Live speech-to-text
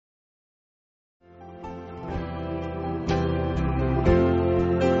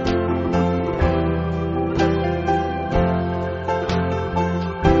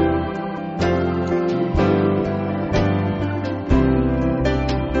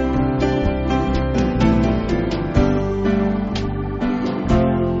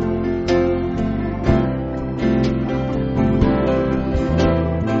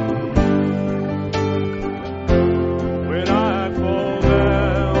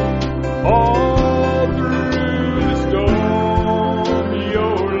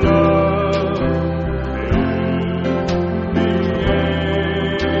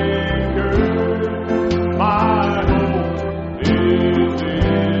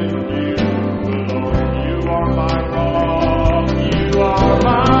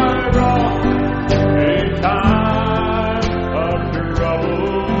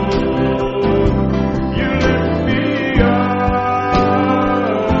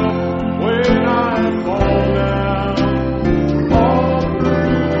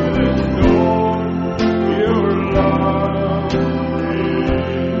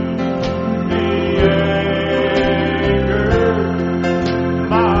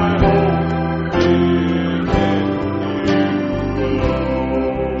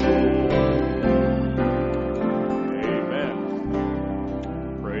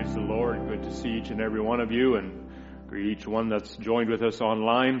each one that's joined with us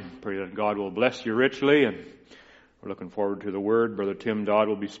online. Pray that God will bless you richly, and we're looking forward to the Word. Brother Tim Dodd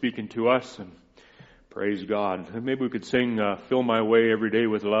will be speaking to us, and praise God. Maybe we could sing, Fill My Way Every Day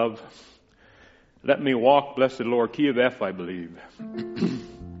with Love. Let me walk, blessed Lord, key of F, I believe.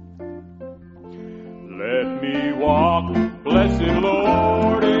 Let me walk, blessed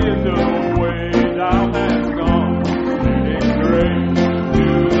Lord, in the way thou hast gone, leading grace to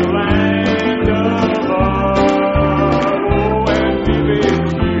the land of love. Oh, and leaving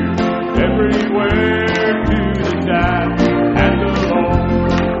here everywhere to the sad and the lone.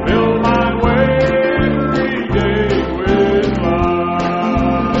 Fill my way every day with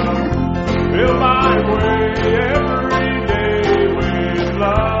love. Fill my way every day with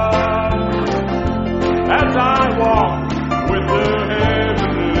love. As I walk with the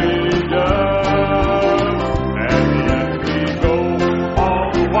heavenly dove, and let me go all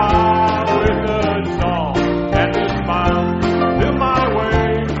the while with a song and a smile. Fill my way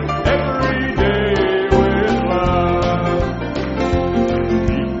every day with love.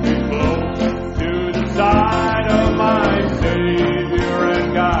 Keep me close to the side of my Savior and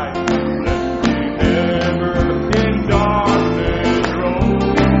guide. Let me never in darkness roam.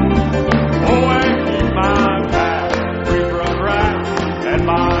 Oh, and keep my path free from wrath and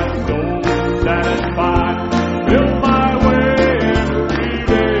my soul satisfied. Fill my way every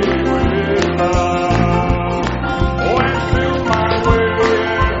day with love. Oh, and fill my way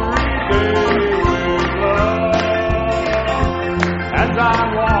every day with love. As I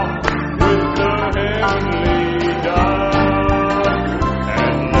walk with the heavenly dove,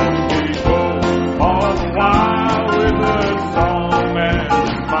 and let me go all the while with a song and a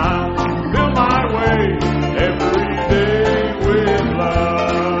smile. Fill my way every day with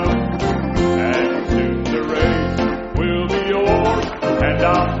love. And soon the race will be o'er, and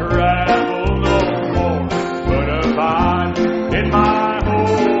I'll travel no more, but abide in my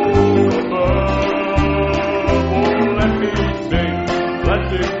home above. Oh, let me sing,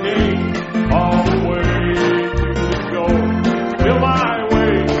 blessed King, all the way to the shore. Fill my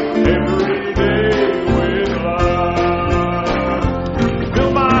way every day with love.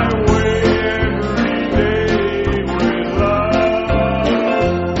 Fill my way every day with love.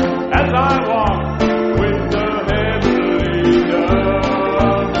 As I walk with the heavenly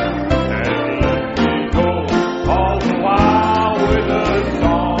dove, and let me go all the while with a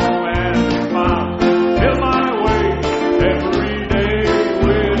song and a smile. Fill my way every day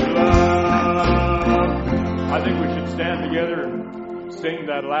with love. I think we should stand together and sing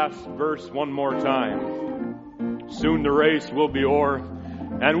that last verse one more time. Soon the race will be o'er,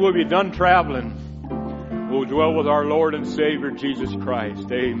 and we'll be done traveling. We'll dwell with our Lord and Savior Jesus Christ.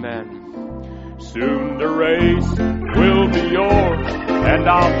 Amen. Soon the race will be o'er, and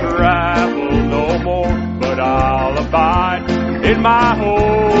I'll travel no more, but I'll abide in my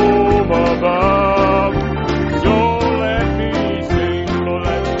home above. So let me sing,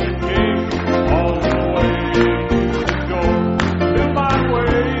 blessed King, all the way to the shore. Fill my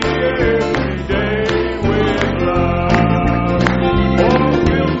way every day with love. Oh,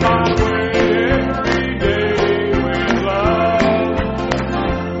 fill my way every day with love.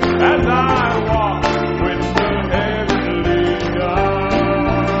 As I walk with the heavenly dove,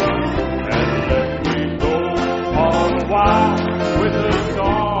 and let me go all the while with a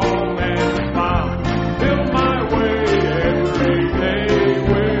song and a smile. Fill my way every day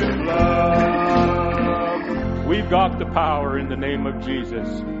with love. We've got the power in the name of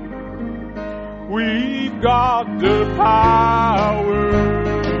Jesus. We've got the power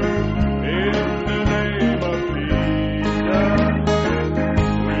in the name of Jesus.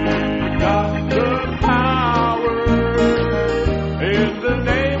 We've got the power in the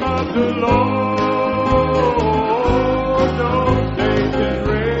name of the Lord. No Satan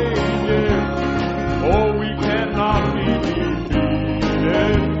reigning, oh, we cannot be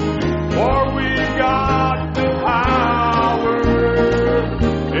defeated, for we got the power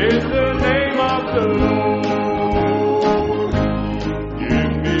in the name of the Lord.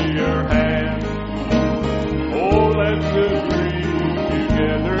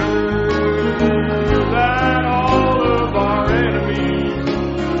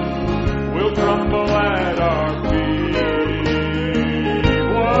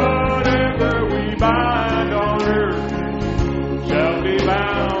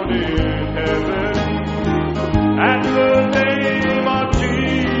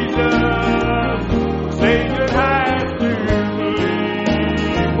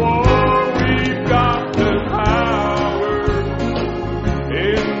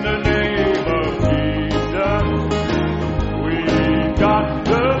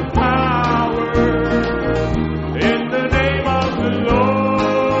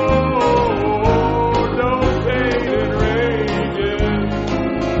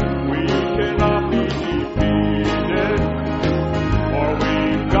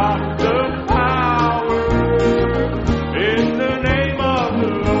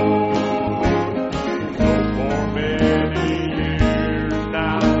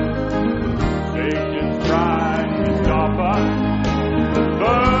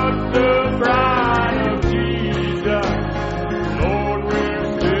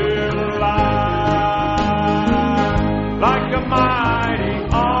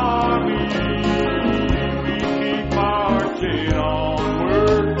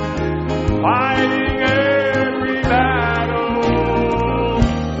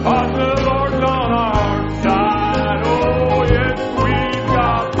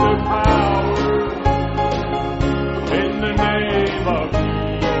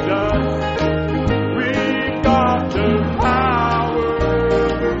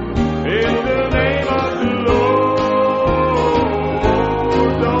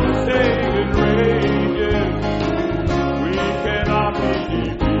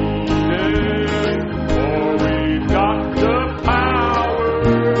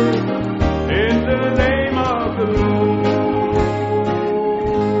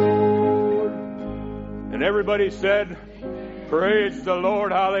 everybody said, praise the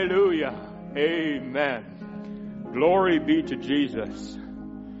Lord, hallelujah, amen. Glory be to Jesus.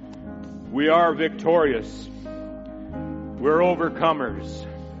 We are victorious. We're overcomers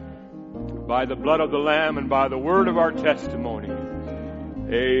by the blood of the Lamb and by the word of our testimony.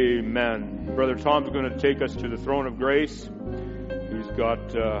 Amen. Brother Tom's going to take us to the throne of grace. He's got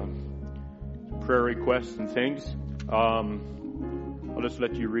prayer requests and things. I'll just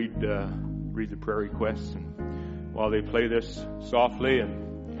let you read the prayer requests and while they play this softly.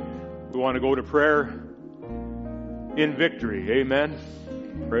 And we want to go to prayer in victory. Amen.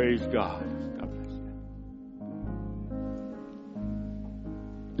 Praise God.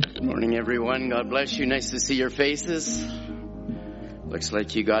 Good morning, everyone. God bless you. Nice to see your faces. Looks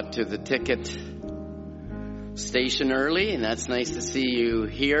like you got to the ticket station early, and that's nice to see you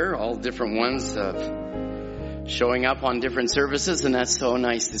here. All different ones showing up on different services, and that's so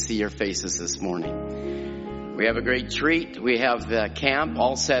nice to see your faces this morning. We have a great treat. We have the camp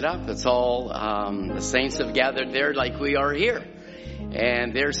all set up. It's all the saints have gathered there like we are here.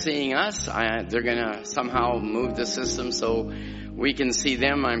 And they're seeing us. They're going to somehow move the system so we can see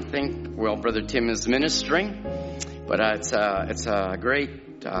them. I think, Brother Tim is ministering. But it's a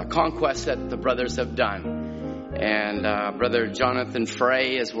great conquest that the brothers have done. And Brother Jonathan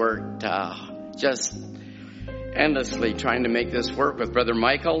Frey has worked just endlessly trying to make this work with Brother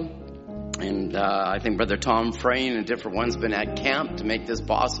Michael. And I think Brother Tom Frey and different ones been at camp to make this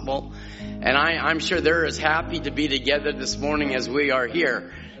possible. And I'm sure they're as happy to be together this morning as we are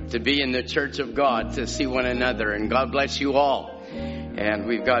here, to be in the church of God, to see one another. And God bless you all. And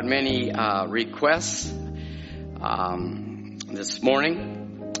we've got many requests this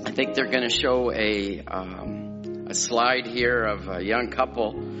morning. I think they're going to show a slide here of a young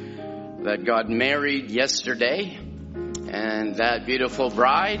couple that got married yesterday. And that beautiful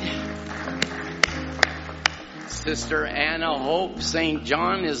bride, Sister Anna Hope St.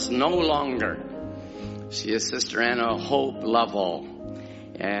 John, is no longer. She is Sister Anna Hope Lovell.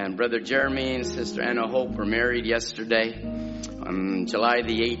 And Brother Jeremy and Sister Anna Hope were married yesterday on July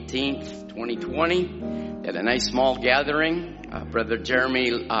the 18th, 2020. At a nice small gathering. Brother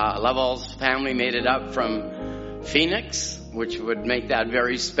Jeremy Lovell's family made it up from Phoenix, which would make that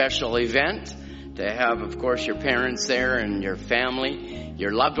very special event to have, of course, your parents there and your family,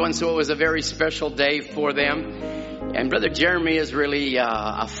 your loved ones. So it was a very special day for them. And Brother Jeremy is really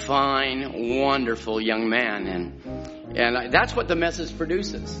a fine, wonderful young man. And that's what the message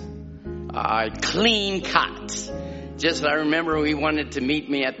produces. Clean cut. Just I remember he wanted to meet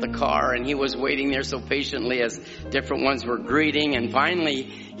me at the car, and he was waiting there so patiently as different ones were greeting. And finally,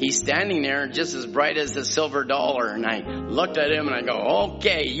 he's standing there just as bright as a silver dollar. And I looked at him and I go,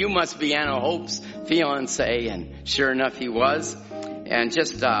 okay, you must be Anna Hope's fiance. And sure enough, he was. And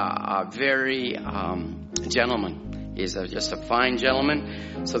just a very gentleman. He's just a fine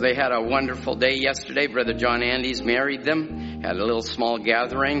gentleman. So they had a wonderful day yesterday. Brother John Andes married them. Had a little small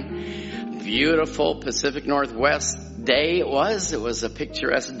gathering. Beautiful Pacific Northwest day it was. It was a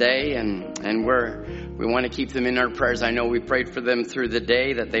picturesque day, and we want to keep them in our prayers. I know we prayed for them through the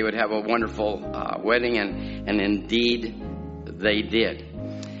day that they would have a wonderful wedding, and indeed they did.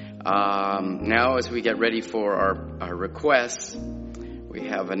 Now as we get ready for our requests, we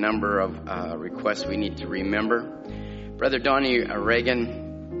have a number of requests we need to remember. Brother Donnie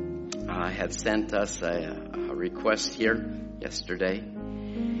Reagan had sent us a request here yesterday.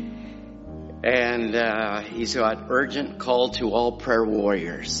 And he's got urgent call to all prayer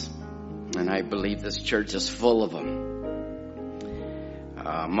warriors. And I believe this church is full of them.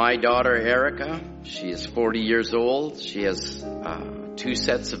 My daughter, Erica, she is 40 years old. She has 2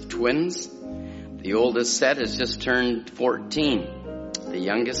 sets of twins. The oldest set has just turned 14. The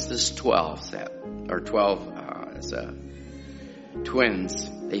youngest is 12 as twins.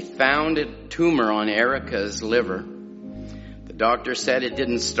 They found a tumor on Erica's liver. The doctor said it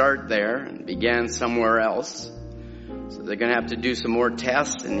didn't start there and began somewhere else. So they're going to have to do some more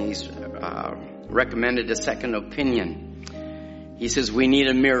tests, and he's recommended a second opinion. He says, we need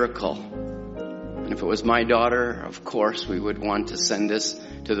a miracle. And if it was my daughter, of course, we would want to send this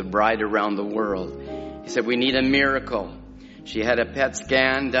to the bride around the world. He said, we need a miracle. She had a PET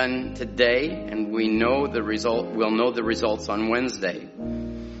scan done today, and we'll know the results on Wednesday.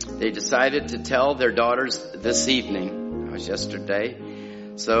 They decided to tell their daughters this evening. It was yesterday.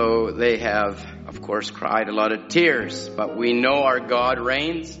 So they have, of course, cried a lot of tears. But we know our God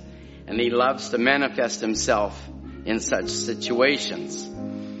reigns, and He loves to manifest Himself in such situations.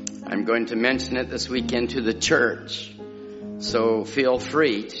 I'm going to mention it this weekend to the church. So feel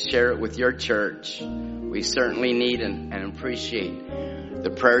free to share it with your church. We certainly need and appreciate the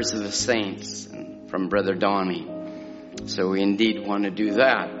prayers of the saints. And from Brother Donnie. So we indeed want to do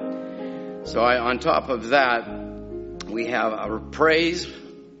that. So on top of that, we have our praise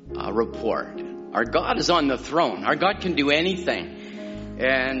report. Our God is on the throne. Our God can do anything.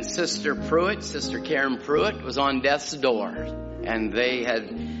 And Sister Karen Pruitt, was on death's door. And they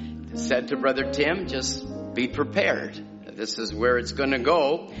had said to Brother Tim, just be prepared. This is where it's going to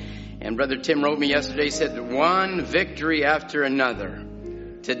go. And Brother Tim wrote me yesterday, said, one victory after another.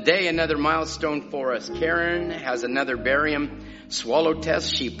 Today, another milestone for us. Karen has another barium swallow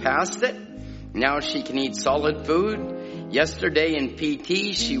test. She passed it. Now she can eat solid food. Yesterday in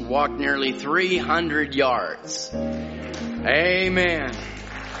PT, she walked nearly 300 yards. Amen.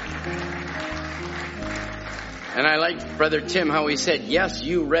 And I liked Brother Tim, how he said, yes,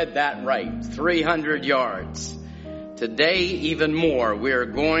 you read that right. 300 yards. Today, even more. We are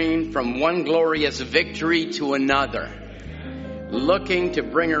going from one glorious victory to another. Looking to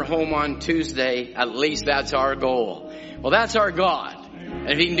bring her home on Tuesday. At least that's our goal. Well, that's our God. And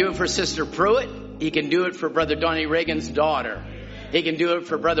if he can do it for Sister Pruitt, he can do it for Brother Donnie Reagan's daughter. He can do it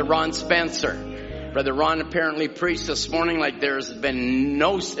for Brother Ron Spencer. Brother Ron apparently preached this morning like there's been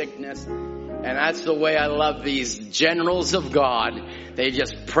no sickness. And that's the way I love these generals of God. They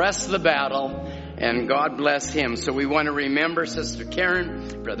just press the battle, and God bless him. So we want to remember Sister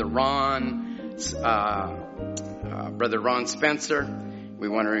Karen, Brother Ron Spencer. We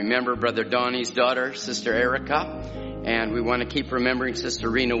want to remember Brother Donnie's daughter, Sister Erica. And we want to keep remembering Sister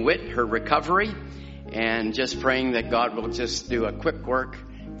Rena Witt, her recovery. And just praying that God will just do a quick work,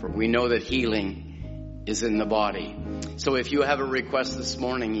 for we know that healing is in the body. So if you have a request this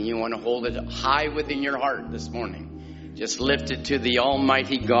morning and you want to hold it high within your heart this morning, just lift it to the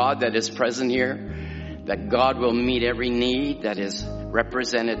Almighty God that is present here, that God will meet every need that is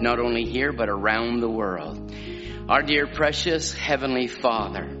represented not only here but around the world. Our dear precious Heavenly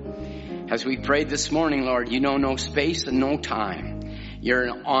Father, as we prayed this morning, Lord, you know no space and no time. You're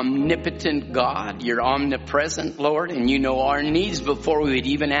an omnipotent God. You're omnipresent, Lord, and you know our needs before we would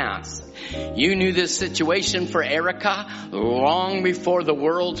even ask. You knew this situation for Erica long before the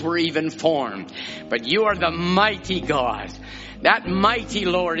worlds were even formed. But you are the mighty God. That mighty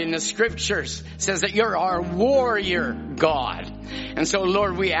Lord in the scriptures says that you're our warrior God. And so,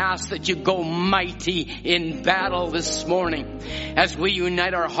 Lord, we ask that you go mighty in battle this morning as we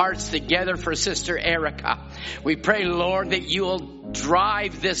unite our hearts together for Sister Erica. We pray, Lord, that you will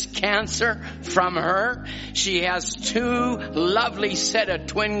drive this cancer from her. She has 2 lovely set of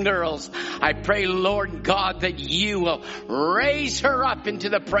twin girls. I pray, Lord God, that you will raise her up into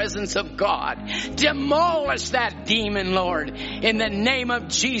the presence of God. Demolish that demon, Lord, in the name of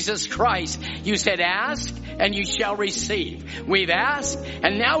Jesus Christ. You said, ask and you shall receive. We've asked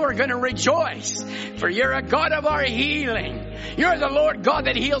and now we're going to rejoice, for you're a God of our healing. You're the Lord God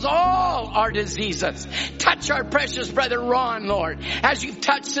that heals all our diseases. Touch our precious brother Ron, Lord, as you've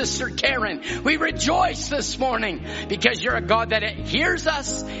touched Sister Karen. We rejoice this morning because you're a God that hears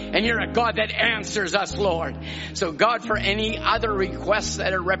us and you're a God that answers us, Lord. So God, for any other requests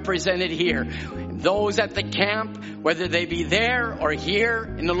that are represented here, those at the camp, whether they be there or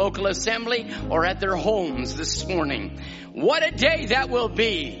here in the local assembly or at their homes this morning, what a day that will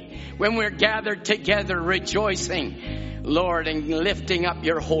be when we're gathered together rejoicing, Lord, and lifting up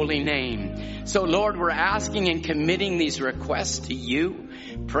your holy name. So, Lord, we're asking and committing these requests to you,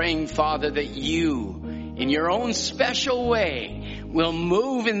 praying, Father, that you, in your own special way, will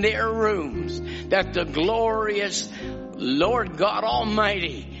move in their rooms, that the glorious Lord God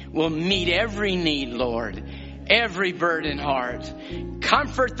Almighty will meet every need, Lord, every burdened heart.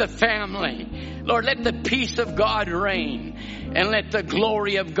 Comfort the family. Lord, let the peace of God reign and let the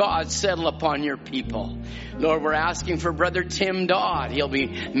glory of God settle upon your people. Lord, we're asking for Brother Tim Dodd. He'll be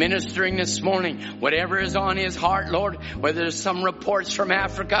ministering this morning. Whatever is on his heart, Lord, whether there's some reports from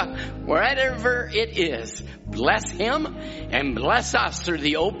Africa, wherever it is, bless him and bless us through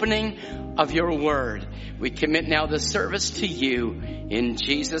the opening of your word. We commit now the service to you in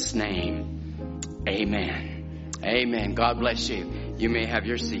Jesus' name. Amen. Amen. God bless you. You may have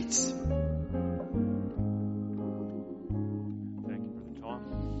your seats. Thank you, Brother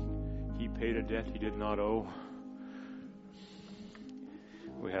Tom. He paid a debt he did not owe.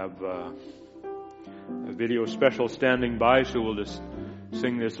 We have a video special standing by, so we'll just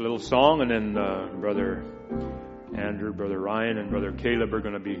sing this little song, and then Brother Andrew, Brother Ryan, and Brother Caleb are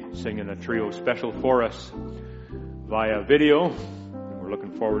going to be singing a trio special for us via video. We're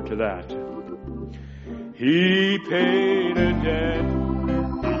looking forward to that. He paid a debt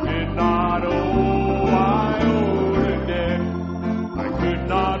he did not owe. I owed a debt I could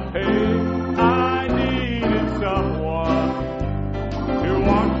not pay. I needed someone to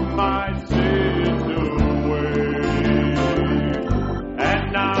wash my sins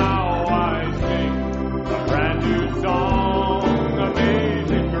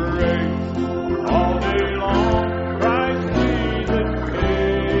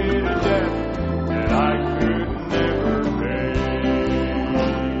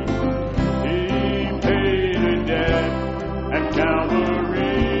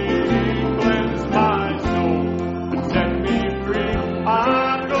cleanse my soul and set me free.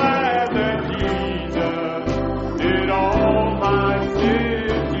 I'm glad that Jesus did all my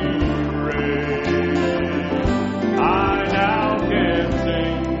sins erase. I now can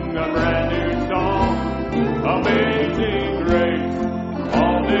sing a brand new song, Amazing Grace,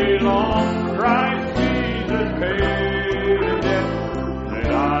 all day long. Christ Jesus paid a debt that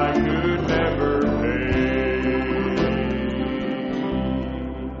I could never pay.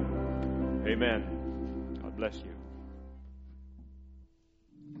 Amen. God bless you.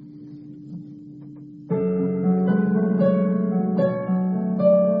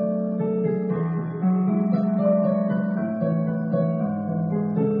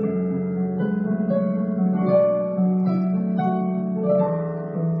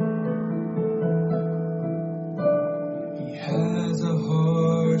 He has a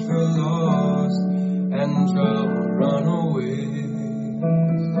heart for lost and troubled runaways.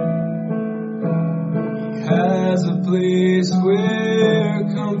 He has a place where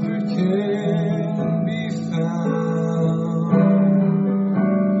comfort can be found.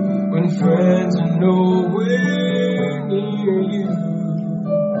 When friends are nowhere near you,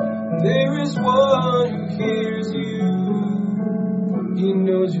 there is one who hears you. He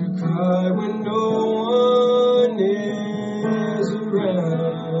knows your cry when no one is around.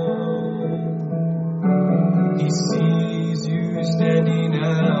 He sees you standing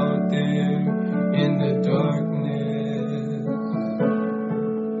out there in the darkness.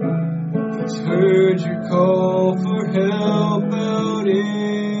 He's heard your call for help out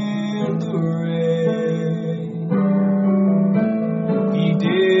in the rain. He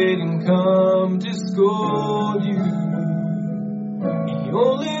didn't come to scold you. He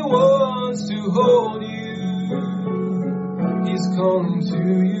only wants to hold you. He's calling to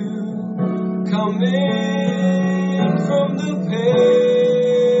you. Come in from the pain.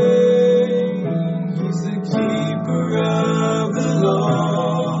 He's the keeper of the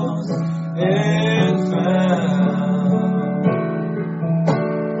lost and found.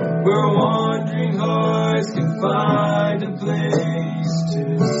 Where wandering hearts can find a place to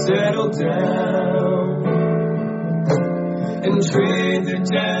settle down and trade their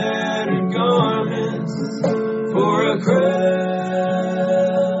tattered garments for a crown.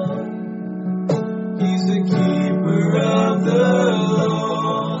 He's the keeper of the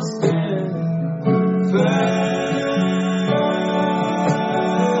lost and found.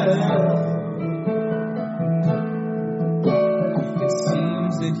 It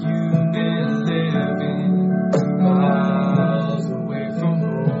seems that you've been living miles away from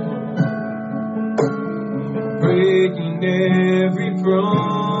home, breaking every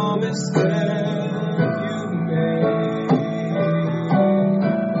promise that you've made.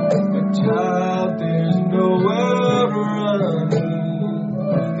 A child, there's nowhere running.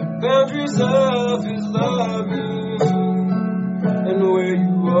 The boundaries of His loving, and where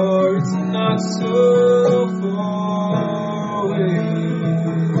you are, it's not so far away.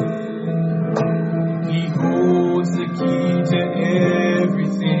 He holds the key to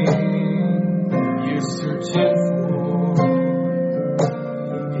everything you're searching for.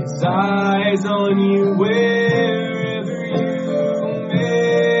 His eyes on you wherever you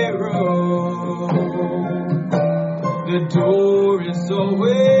may roam. The door is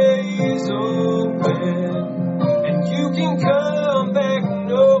always open, and you can come back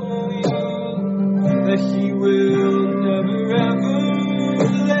knowing that He will never ever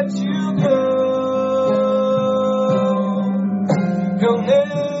let you go. He'll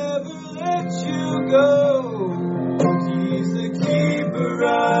never let you go. He's the keeper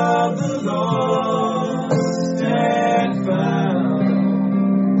of the lost and found.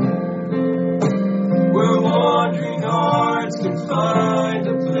 Where wandering hearts can find a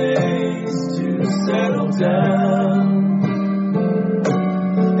place to settle down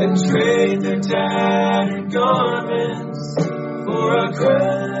and trade their tattered garments for a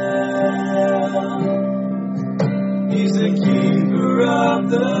crown. He's the keeper of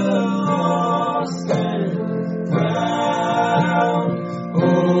the lost and found.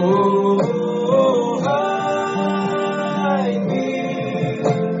 Oh, hide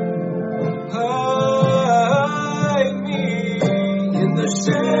me in the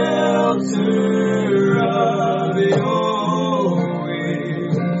shelter of your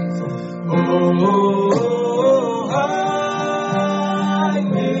wings. Oh, hide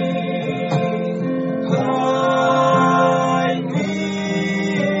me.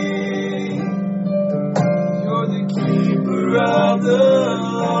 You're the keeper of the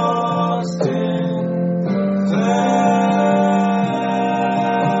lost and found.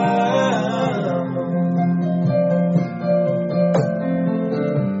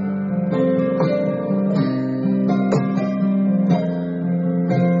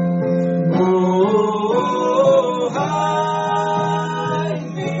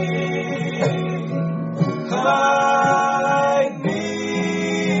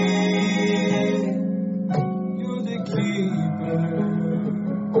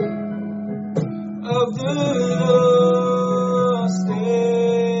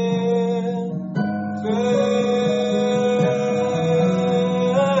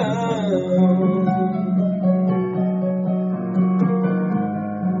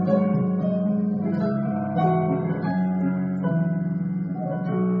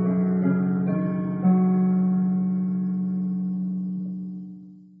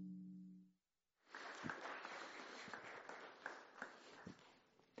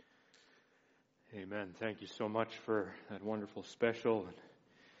 Amen. Thank you so much for that wonderful special.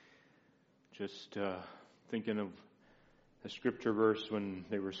 Just thinking of the scripture verse when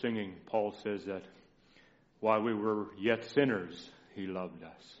they were singing, Paul says that while we were yet sinners, He loved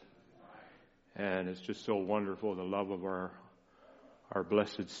us. And it's just so wonderful, the love of our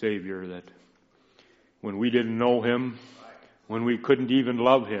blessed Savior, that when we didn't know Him, when we couldn't even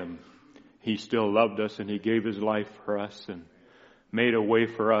love Him, He still loved us and He gave His life for us and made a way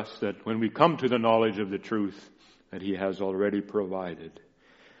for us that when we come to the knowledge of the truth that He has already provided.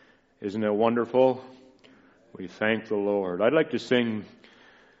 Isn't it wonderful? We thank the Lord. I'd like to sing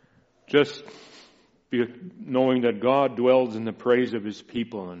just knowing that God dwells in the praise of His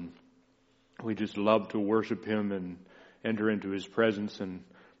people, and we just love to worship Him and enter into His presence and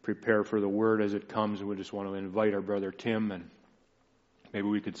prepare for the Word as it comes. And we just want to invite our brother Tim, and maybe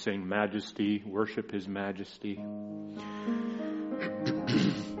we could sing Majesty, worship His Majesty.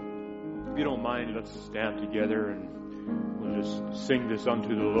 If you don't mind, let's stand together and we'll just sing this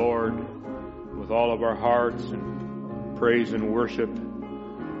unto the Lord with all of our hearts and praise and worship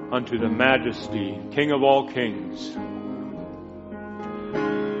unto the Majesty, King of all kings.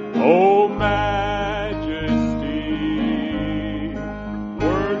 O Majesty,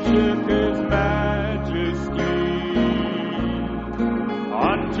 worship His Majesty.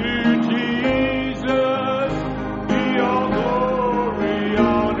 Unto Jesus be all glory,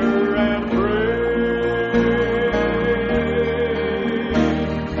 honor, and praise.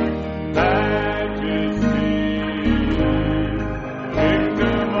 Majesty,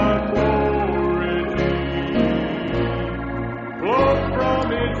 kingdom authority, flows from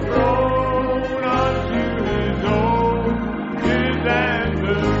His throne unto His own, His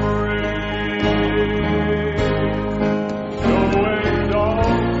answer is. So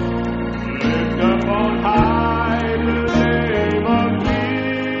exalt, lift up on high the name of Jesus.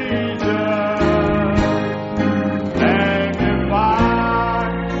 Magnify,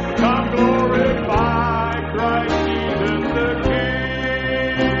 come glorify Christ Jesus the King.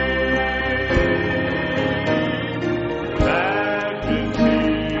 Majesty,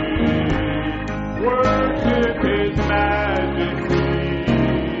 worship His Majesty.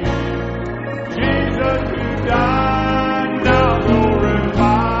 Jesus who died, now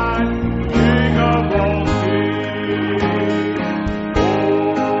glorified, King of all kings. Oh,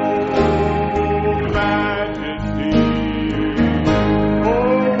 Majesty,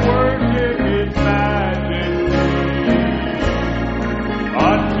 oh, worship His Majesty.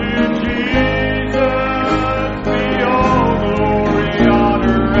 Unto Jesus be all glory,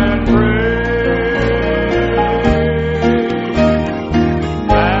 honor, and praise.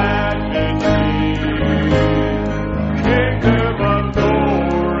 Majesty, kingdom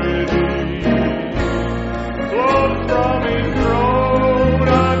authority, flows from His throne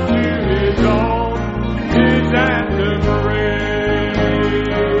unto His own, His answer praise.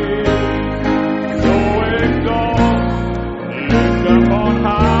 So exalt, lift up on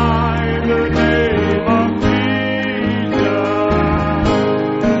high the name of Jesus.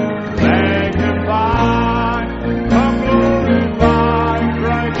 Magnify, come glorify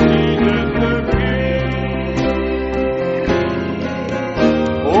Christ Jesus the King.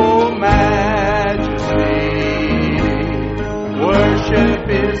 O Majesty, worship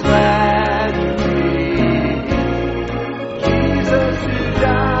His Majesty. Jesus who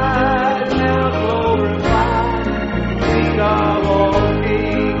died, now glorified, King of all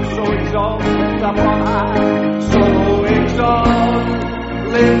kings. So exalt, lift up on high. So exalt,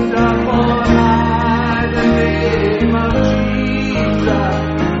 lift up on high the name of Jesus.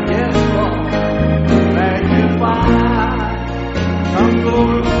 Yes, Lord, magnify, come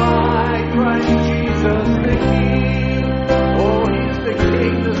glorify Christ Jesus the King. Oh, He's the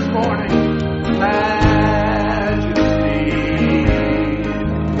King this morning. Majesty,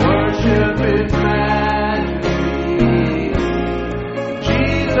 worship His Majesty.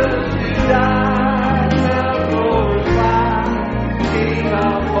 Jesus who died, now glorified, King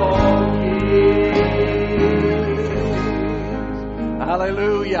of all kings.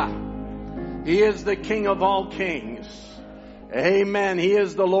 Hallelujah. He is the King of all kings. Amen. He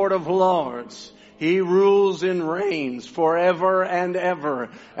is the Lord of lords. He rules and reigns forever and ever.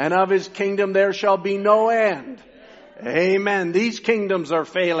 And of His kingdom there shall be no end. Amen. These kingdoms are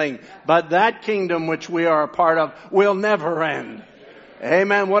failing, but that kingdom which we are a part of will never end.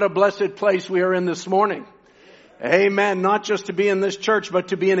 Amen. What a blessed place we are in this morning. Amen. Not just to be in this church, but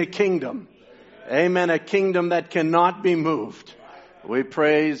to be in a kingdom. Amen. A kingdom that cannot be moved. We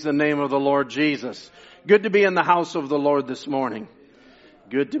praise the name of the Lord Jesus. Good to be in the house of the Lord this morning.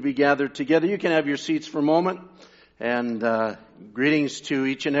 Good to be gathered together. You can have your seats for a moment. And greetings to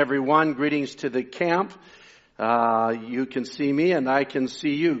each and every one. Greetings to the camp. You can see me and I can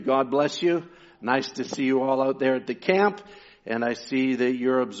see you. God bless you. Nice to see you all out there at the camp. And I see that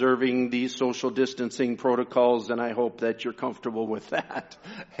you're observing these social distancing protocols, and I hope that you're comfortable with that.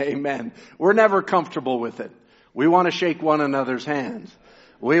 Amen. We're never comfortable with it. We want to shake one another's hands.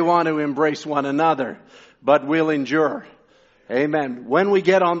 We want to embrace one another, but we'll endure. Amen. When we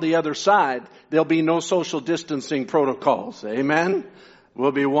get on the other side, there'll be no social distancing protocols. Amen.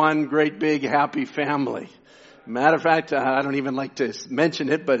 We'll be one great big happy family. Matter of fact, I don't even like to mention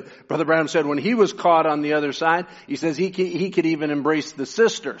it, but Brother Branham said when he was caught on the other side, he says he could even embrace the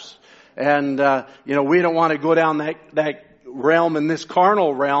sisters. And, we don't want to go down that realm in this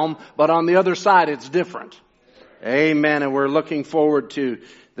carnal realm, but on the other side, it's different. Amen. And we're looking forward to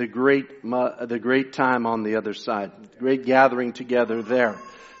the great time on the other side. Great gathering together there.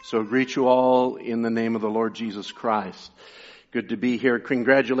 So greet you all in the name of the Lord Jesus Christ. Good to be here.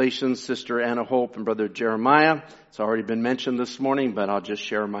 Congratulations, Sister Anna Hope and Brother Jeremiah. It's already been mentioned this morning, but I'll just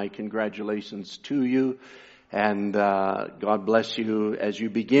share my congratulations to you. And God bless you as you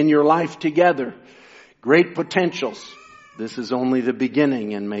begin your life together. Great potentials. This is only the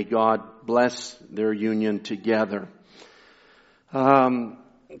beginning, and may God bless their union together.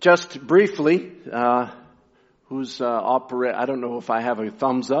 Just briefly, I don't know if I have a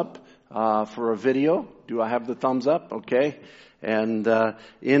thumbs up for a video. Do I have the thumbs up? Okay. And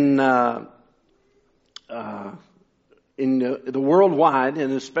in the worldwide,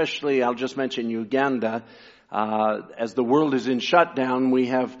 and especially I'll just mention Uganda, as the world is in shutdown, we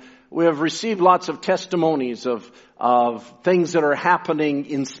have received lots of testimonies of things that are happening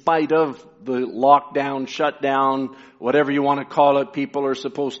in spite of the lockdown, shutdown, whatever you want to call it. People are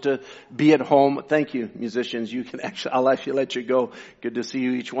supposed to be at home. Thank you, musicians. I'll actually let you go. Good to see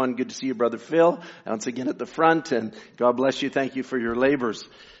you, each one. Good to see you, Brother Phil, once again at the front. And God bless you. Thank you for your labors.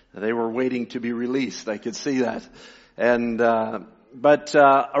 They were waiting to be released. I could see that. And, but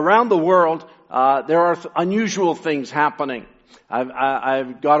around the world, there are unusual things happening.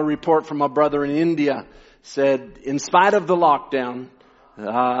 I've got a report from a brother in India, said in spite of the lockdown,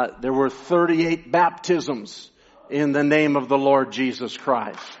 there were 38 baptisms in the name of the Lord Jesus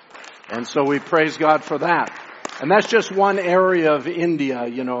Christ. And so we praise God for that. And that's just one area of India,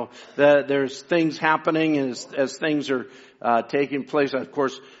 that there's things happening as things are taking place. Of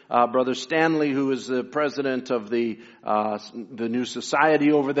course, Brother Stanley, who is the president of the new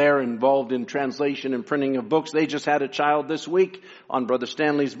society over there, involved in translation and printing of books. They just had a child this week on Brother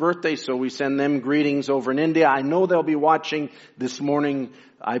Stanley's birthday, so we send them greetings over in India. I know they'll be watching this morning,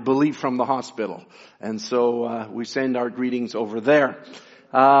 I believe, from the hospital. And so we send our greetings over there.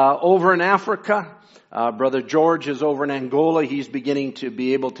 Over in Africa, Brother George is over in Angola. He's beginning to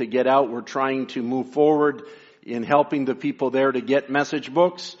be able to get out. We're trying to move forward in helping the people there to get message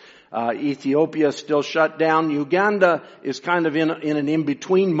books. Ethiopia is still shut down. Uganda is kind of in an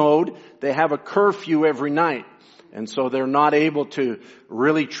in-between mode. They have a curfew every night. And so they're not able to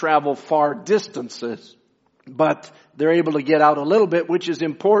really travel far distances. But they're able to get out a little bit, which is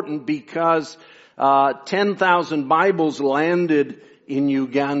important because 10,000 Bibles landed in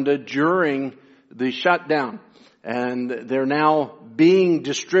Uganda during the shutdown. And they're now being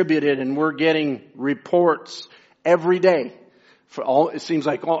distributed, and we're getting reports every day. It seems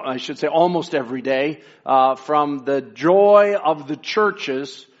like, I should say almost every day, from the joy of the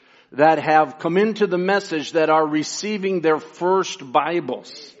churches that have come into the message that are receiving their first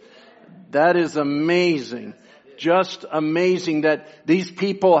Bibles. That is amazing. Just amazing that these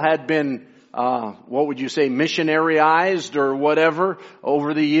people had been missionaryized or whatever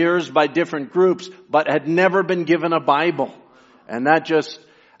over the years by different groups, but had never been given a Bible. And that just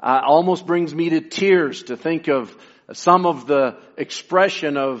almost brings me to tears to think of some of the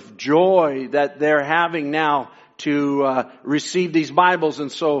expression of joy that they're having now to receive these Bibles.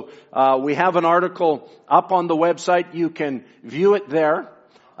 And so we have an article up on the website. You can view it there.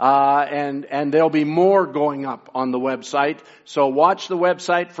 And there'll be more going up on the website. So watch the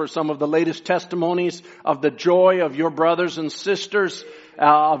website for some of the latest testimonies of the joy of your brothers and sisters,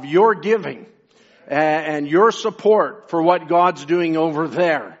 of your giving and your support for what God's doing over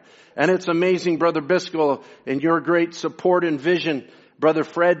there. And it's amazing, Brother Biscoe, and your great support and vision. Brother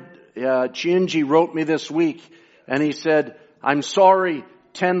Fred Chiunji wrote me this week, and he said, "I'm sorry,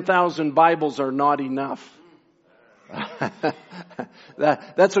 10,000 Bibles are not enough."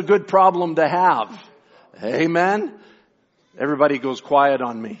 That's a good problem to have. Amen. Everybody goes quiet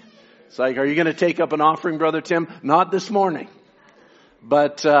on me. It's like, are you going to take up an offering, Brother Tim? Not this morning.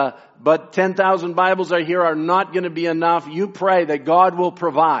 But 10,000 Bibles are not going to be enough. You pray that God will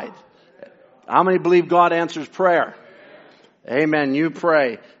provide. How many believe God answers prayer? Amen. You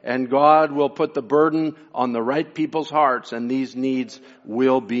pray, and God will put the burden on the right people's hearts, and these needs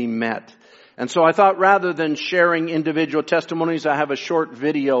will be met. And so I thought rather than sharing individual testimonies, I have a short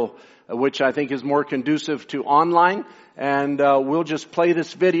video which I think is more conducive to online. And we'll just play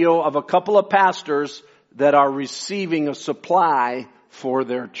this video of a couple of pastors that are receiving a supply for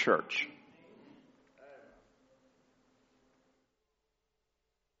their church.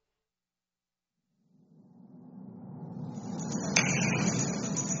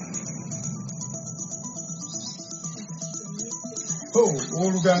 Oh,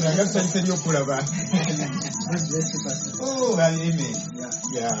 Oluganda, ngasanyusa nnyo okulaba. Oh, amen.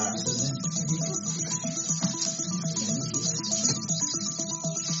 Yeah.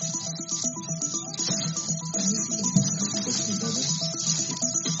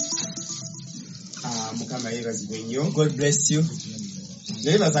 Mukama yeebazibwe nnyo. God bless you.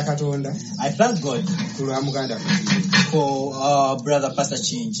 Neebaza Katonda. I thank God ku lwa muganda for our brother Pastor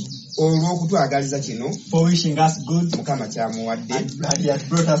Chinji, olw'okutwagaliza kino for wishing us good, Mukama kyamuwadde and he has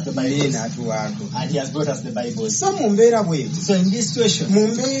brought us the Bible, n'atuwaako. and he has brought us the Bible. So mu mbeera bw'eti, So in this situation, mu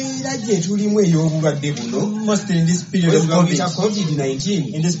mbeera gye tulimu ey'obulwadde buno, mostly in this period of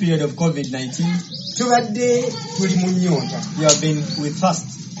COVID-19, in this period of COVID-19, tubadde tuli mu nnyonta. we have been with fast.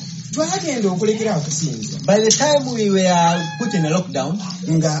 Twagenda okulekera okusinza By the time we were put in a lockdown,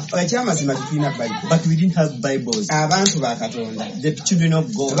 nga ekyamazima tetulina Bible. but we didn't have Bibles. Abantu ba Katonda The children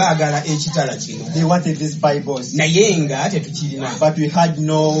of God, baagala ekitala kino, they wanted these Bibles, naye nga tetukirina. but we had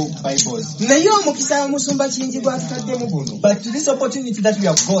no Bibles. Naye omukisa omusumba Kingi gw'atutaddemu guno, But this opportunity that we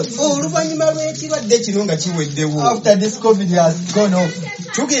have got, oluvannyuma lw'ekirwadde kino nga kiweddewo, after this COVID has gone off,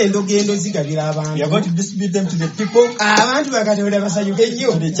 tugenda ogenda ozigabira we are going abantu. to distribute them to the people, Abantu ba Katonda basanyuke to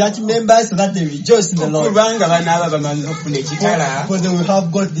nnyo the church members, so that they rejoice in the Lord. kubanga banaaba bamaze okufuna ekitala For they will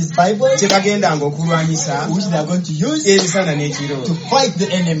have got this Bible, kye bagendanga okulwanyisa which they are going to use ebisana n'ekiro. to fight the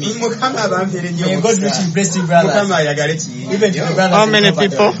enemy. Mukama abampeere nnyo May God omukisa. richly bless you, brothers. Mukama ayagale kiyingi Even to the nnyo. brothers. How many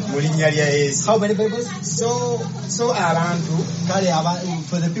people? Mu linnya lya Yesu. How many Bibles? So abantu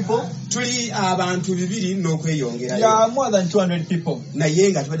For the people, tuli abantu 200 there n'okweyongerayo, are more than 200 people, naye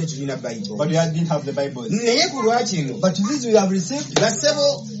nga tubadde tulina Bible. but we didn't have the Bibles. Naye ku lwa kino But this we have received.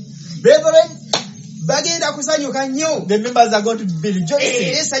 bassebo Brethren, bagenda kusanyuka nnyo, the members are going to be era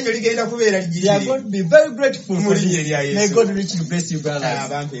rejoicing. essanyu ligenda kubeera They are lijjirire. going to be very grateful for Muri this. lya Yesu. May God richly bless you, brothers.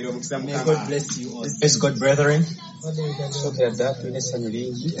 Abampeera omukisa May Mukama. God bless you all. Praise God, brethren. Sookera ddala tulina essanyu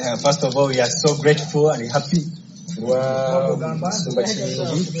lingi First of all, we are so grateful and happy lwa musumba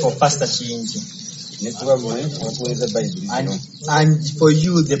Kingi for Pastor Chinji. ne tuba mmwe abatuweereza Bayibuli zino. And for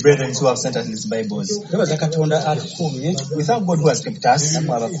you, the brethren who have sent us these Bibles. Twebaza Katonda atukuumye We thank God who has kept us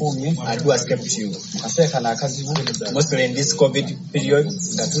nammwe abakuumye and who has kept you. mu kaseera kano akazibu Mostly in this COVID period,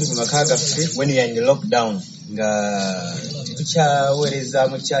 nga tuli mu maka gaffe when we are in the lockdown, nga tetukyaweereza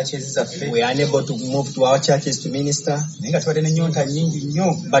mu churches zaffe, we are unable to move to our churches to minister. naye nga tubadde n'ennyonta nnyingi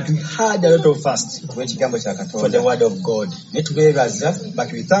nnyo But we had a lot of fast olw'ekigambo kya for the Katonda. word of God. Ne tubeebaza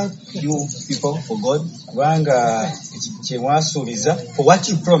But we thank you people for God, kubanga kye mwasuubiza for what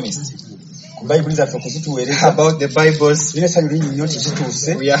you promised ku Bayibuli zaffe okuzituweereza. about the Bibles. Tulina essanyu lingi nnyo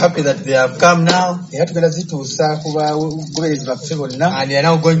kizituuse, We are happy that they have come now, era tugenda zituusa ku bagoberezi baffe bonna, and we are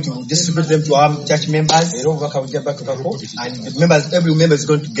now going to distribute them to our church members. era obubaka bujja batukako. And the members, every member is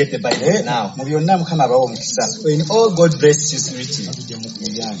going to get the Bible now. Mu byonna Mukama abawa omukisa. So in all, God bless you richly.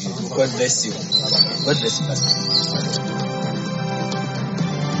 God bless you. God bless you, Pastor.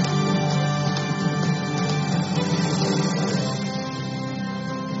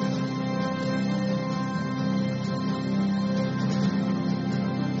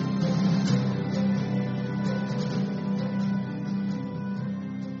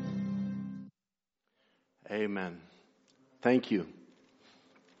 Amen. Thank you.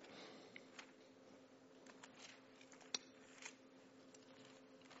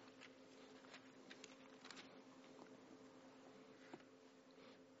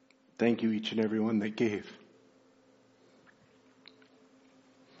 Thank you, each and every one that gave.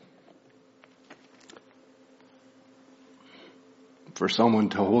 For someone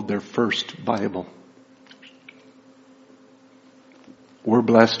to hold their first Bible. We're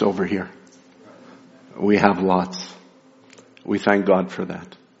blessed over here. We have lots. We thank God for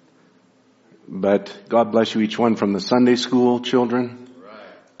that. But God bless you each one, from the Sunday school children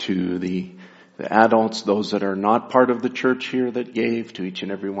to the adults, those that are not part of the church here that gave, to each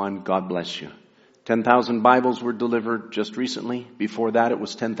and every one. God bless you. 10,000 Bibles were delivered just recently. Before that, it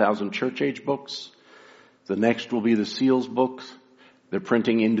was 10,000 church age books. The next will be the Seals books. They're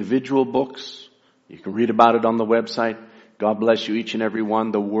printing individual books. You can read about it on the website. God bless you each and every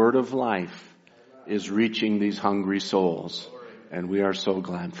one. The Word of Life is reaching these hungry souls. And we are so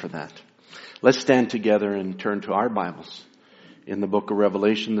glad for that. Let's stand together and turn to our Bibles. In the book of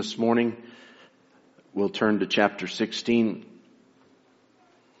Revelation this morning, we'll turn to chapter 16.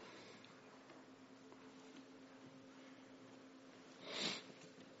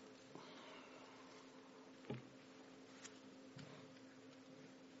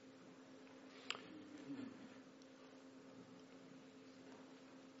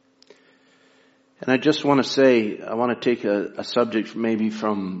 And I just want to say, I want to take a subject maybe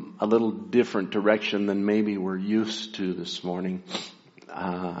from a little different direction than maybe we're used to this morning.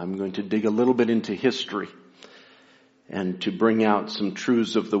 I'm going to dig a little bit into history and to bring out some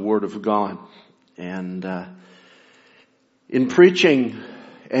truths of the Word of God. And in preaching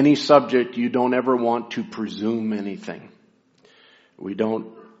any subject, you don't ever want to presume anything. We don't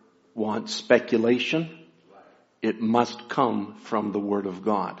want speculation. It must come from the Word of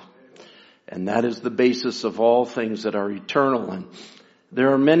God. And that is the basis of all things that are eternal. And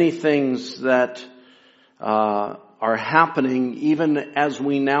there are many things that are happening even as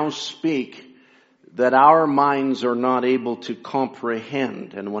we now speak that our minds are not able to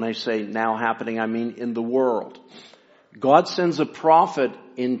comprehend. And when I say now happening, I mean in the world. God sends a prophet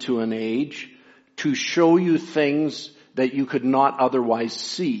into an age to show you things that you could not otherwise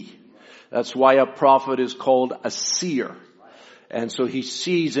see. That's why a prophet is called a seer. And so he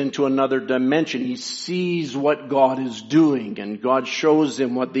sees into another dimension. He sees what God is doing, and God shows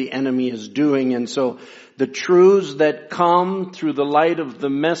him what the enemy is doing. And so the truths that come through the light of the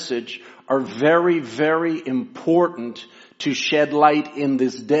message are very, very important to shed light in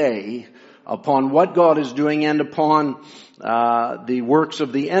this day upon what God is doing and upon the works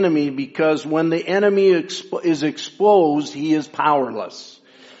of the enemy, because when the enemy is exposed, he is powerless.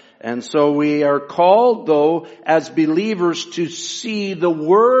 And so we are called, though, as believers to see the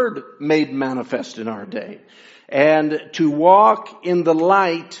Word made manifest in our day and to walk in the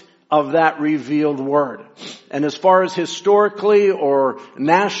light of that revealed Word. And as far as historically or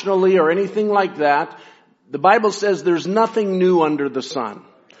nationally or anything like that, the Bible says there's nothing new under the sun.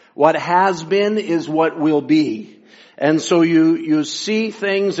 What has been is what will be. And so you see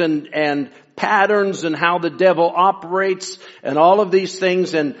things and patterns and how the devil operates and all of these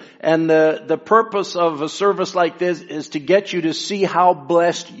things. And the purpose of a service like this is to get you to see how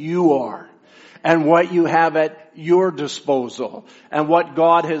blessed you are and what you have at your disposal and what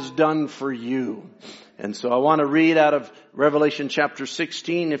God has done for you. And so I want to read out of Revelation chapter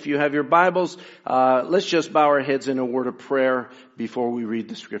 16. If you have your Bibles, let's just bow our heads in a word of prayer before we read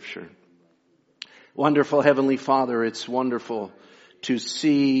the scripture. Wonderful Heavenly Father, it's wonderful to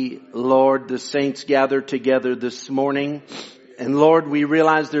see, Lord, the saints gathered together this morning. And Lord, we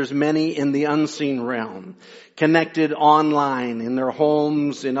realize there's many in the unseen realm, connected online, in their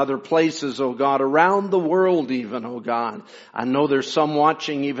homes, in other places, oh God, around the world even, oh God. I know there's some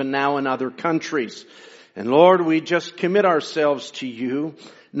watching even now in other countries. And Lord, we just commit ourselves to you,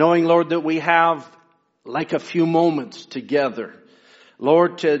 knowing, Lord, that we have like a few moments together.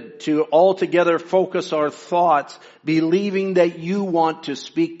 Lord, to altogether focus our thoughts, believing that you want to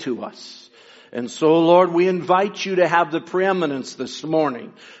speak to us. And so, Lord, we invite you to have the preeminence this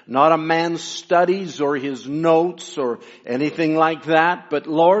morning. Not a man's studies or his notes or anything like that, but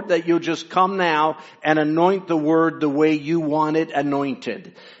Lord, that you'll just come now and anoint the word the way you want it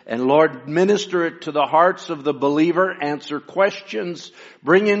anointed. And Lord, minister it to the hearts of the believer, answer questions,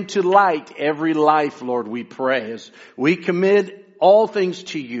 bring into light every life, Lord, we pray. As we commit all things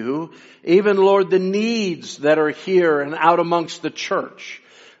to you, even, Lord, the needs that are here and out amongst the church.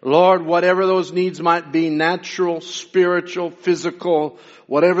 Lord, whatever those needs might be, natural, spiritual, physical,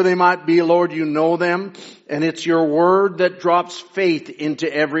 whatever they might be, Lord, you know them. And it's your word that drops faith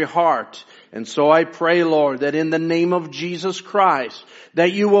into every heart. And so I pray, Lord, that in the name of Jesus Christ,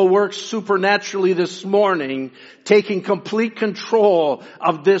 that you will work supernaturally this morning, taking complete control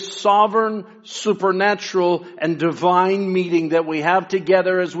of this sovereign, supernatural, and divine meeting that we have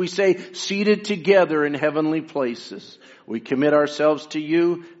together, as we say, seated together in heavenly places. We commit ourselves to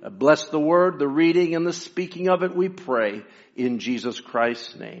you. Bless the word, the reading, and the speaking of it, we pray in Jesus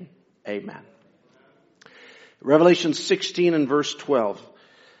Christ's name. Amen. Revelation 16 and verse 12.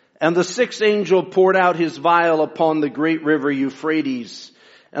 And the sixth angel poured out his vial upon the great river Euphrates,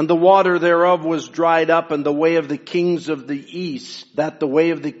 and the water thereof was dried up, and the way of the kings of the east, that the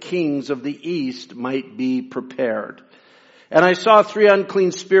way of the kings of the east might be prepared. And I saw three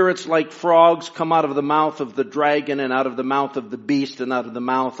unclean spirits like frogs come out of the mouth of the dragon, and out of the mouth of the beast, and out of the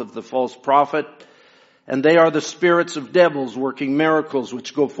mouth of the false prophet. And they are the spirits of devils, working miracles,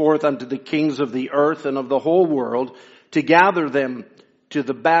 which go forth unto the kings of the earth and of the whole world, to gather them to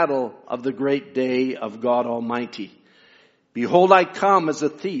the battle of the great day of God Almighty. Behold, I come as a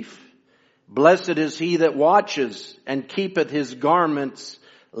thief. Blessed is he that watches and keepeth his garments,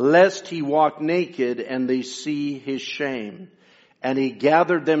 lest he walk naked and they see his shame. And he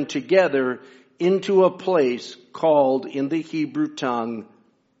gathered them together into a place called in the Hebrew tongue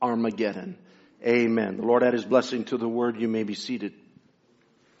Armageddon. Amen. The Lord add his blessing to the word. You may be seated.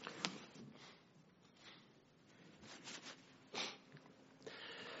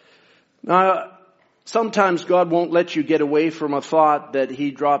 Now, sometimes God won't let you get away from a thought that he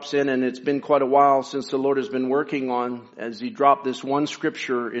drops in, and it's been quite a while since the Lord has been working on, as he dropped this one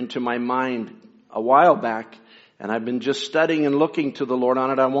scripture into my mind a while back, and I've been just studying and looking to the Lord on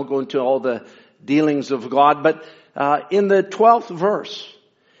it. I won't go into all the dealings of God, but in the 12th verse,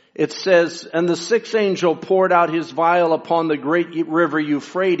 it says, and the sixth angel poured out his vial upon the great river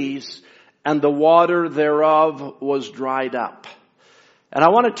Euphrates, and the water thereof was dried up. And I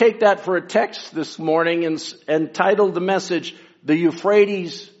want to take that for a text this morning and title the message, The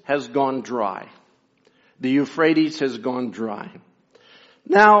Euphrates Has Gone Dry. The Euphrates has gone dry.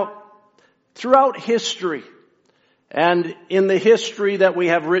 Now, throughout history, and in the history that we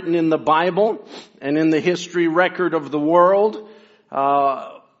have written in the Bible, and in the history record of the world,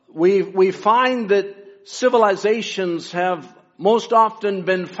 we find that civilizations have most often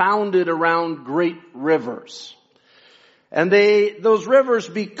been founded around great rivers. And those rivers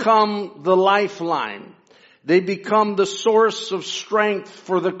become the lifeline. They become the source of strength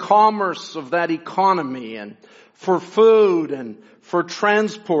for the commerce of that economy, and for food, and for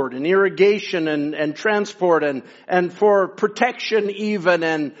transport and irrigation and transport and for protection even.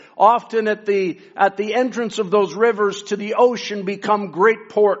 And often at the entrance of those rivers to the ocean become great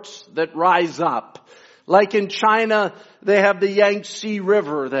ports that rise up. Like in China, they have the Yangtze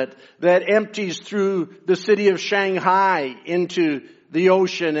River that empties through the city of Shanghai into the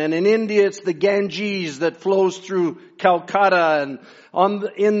ocean. And in India, it's the Ganges that flows through Calcutta. And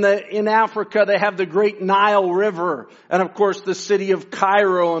in Africa, they have the great Nile River. And of course, the city of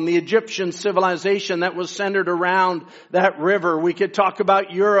Cairo and the Egyptian civilization that was centered around that river. We could talk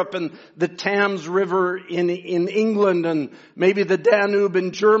about Europe and the Thames River in England, and maybe the Danube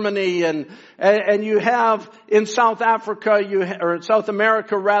in Germany. And you have in South Africa, or South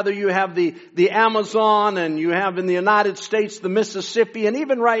America rather, you have the Amazon, and you have in the United States the Mississippi, and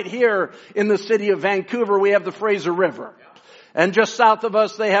even right here in the city of Vancouver, we have the Fraser River. And just south of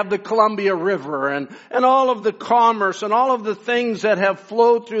us, they have the Columbia River and all of the commerce and all of the things that have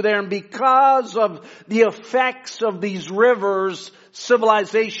flowed through there. And because of the effects of these rivers,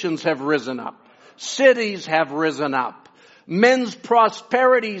 civilizations have risen up. Cities have risen up. Men's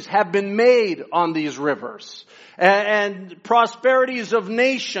prosperities have been made on these rivers. And prosperities of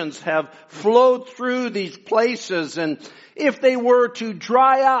nations have flowed through these places. And if they were to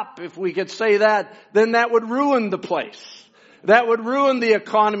dry up, if we could say that, then that would ruin the place. That would ruin the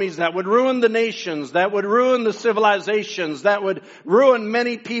economies, that would ruin the nations, that would ruin the civilizations, that would ruin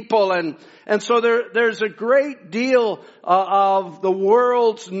many people. And so there's a great deal of the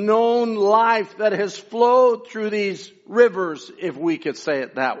world's known life that has flowed through these rivers, if we could say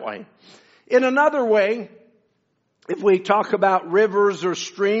it that way. In another way, if we talk about rivers or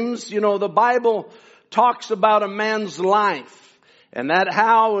streams, the Bible talks about a man's life, and that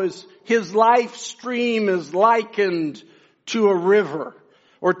how his life stream is likened to a river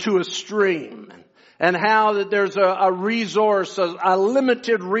or to a stream, and how that there's a resource, a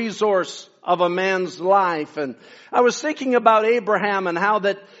limited resource of a man's life. And I was thinking about Abraham and how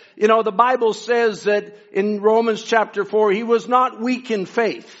that, the Bible says that in Romans chapter 4, he was not weak in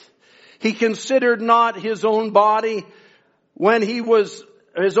faith. He considered not his own body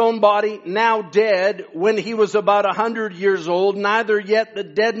now dead when he was about 100 years old, neither yet the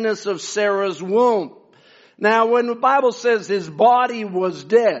deadness of Sarah's womb. Now, when the Bible says his body was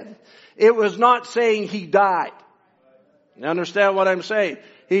dead, it was not saying he died. You understand what I'm saying?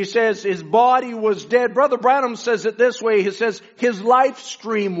 He says his body was dead. Brother Branham says it this way. He says his life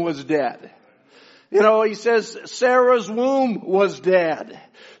stream was dead. He says Sarah's womb was dead.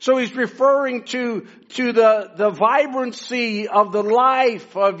 So he's referring to the vibrancy of the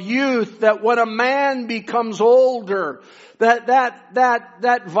life of youth, that when a man becomes older,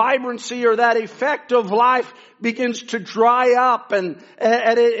 that vibrancy or that effect of life begins to dry up, and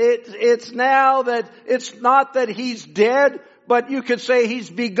it's now that it's not that he's dead, but you could say he's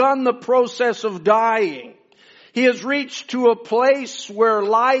begun the process of dying. He has reached to a place where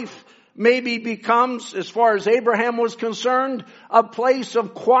life maybe becomes, as far as Abraham was concerned, a place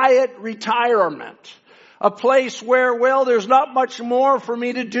of quiet retirement. A place where, well, there's not much more for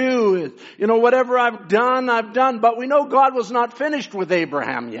me to do. You know, whatever I've done. But we know God was not finished with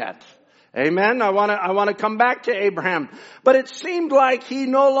Abraham yet. Amen. I want to come back to Abraham. But it seemed like he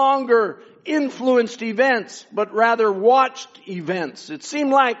no longer influenced events, but rather watched events. It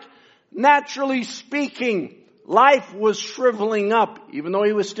seemed like, naturally speaking, life was shriveling up. Even though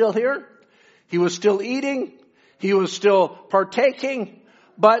he was still here, he was still eating, he was still partaking,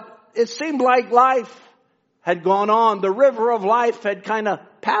 but it seemed like life had gone on. The river of life had kind of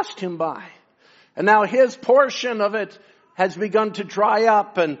passed him by. And now his portion of it has begun to dry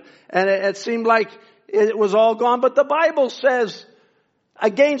up, and it seemed like it was all gone. But the Bible says,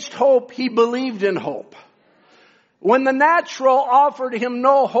 against hope, he believed in hope. When the natural offered him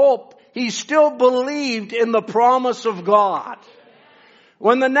no hope, he still believed in the promise of God.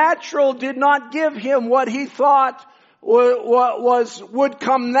 When the natural did not give him what he thought would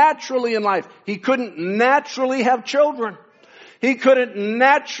come naturally in life. He couldn't naturally have children. He couldn't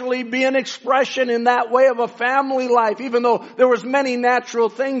naturally be an expression in that way of a family life, even though there was many natural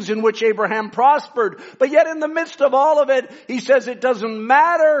things in which Abraham prospered. But yet in the midst of all of it, he says it doesn't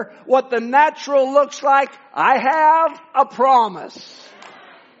matter what the natural looks like. I have a promise.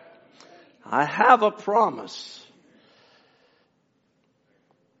 I have a promise.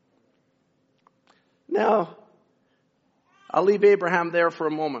 Now, I'll leave Abraham there for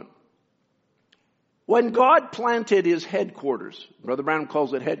a moment. When God planted his headquarters, Brother Branham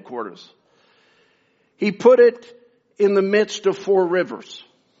calls it headquarters, he put it in the midst of 4 rivers.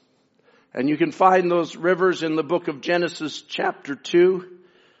 And you can find those rivers in the book of Genesis chapter 2.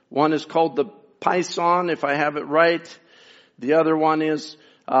 One is called the Pison, if I have it right. The other one is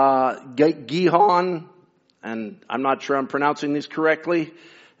Gihon, and I'm not sure I'm pronouncing these correctly.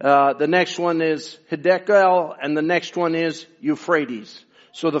 The next one is Hiddekel, and the next one is Euphrates.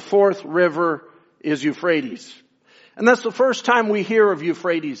 So the 4th river is Euphrates. And that's the first time we hear of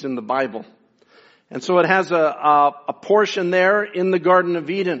Euphrates in the Bible. And so it has a portion there in the Garden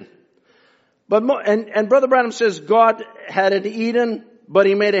of Eden. But Brother Branham says God had an Eden, but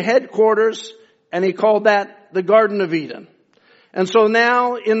he made a headquarters, and he called that the Garden of Eden. And so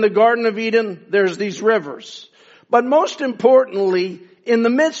now in the Garden of Eden, there's these rivers. But most importantly, in the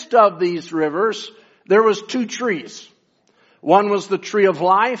midst of these rivers, there was 2 trees. One was the tree of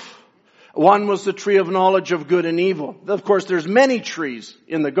life. One was the tree of knowledge of good and evil. Of course, there's many trees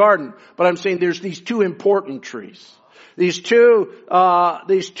in the garden, but I'm saying there's these 2 important trees. These two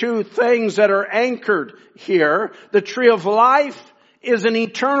things that are anchored here. The tree of life is an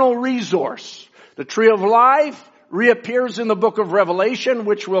eternal resource. The tree of life reappears in the book of Revelation,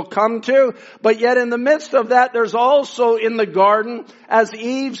 which we'll come to. But yet in the midst of that, there's also in the garden, as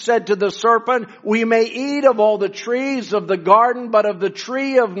Eve said to the serpent, we may eat of all the trees of the garden, but of the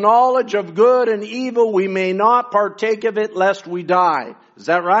tree of knowledge of good and evil, we may not partake of it lest we die. Is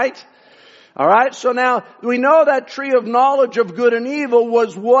that right? All right. So now we know that tree of knowledge of good and evil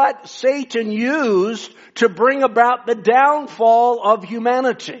was what Satan used to bring about the downfall of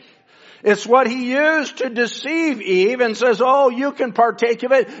humanity. It's what he used to deceive Eve and says, oh, you can partake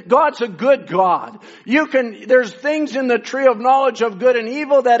of it. God's a good God. There's things in the tree of knowledge of good and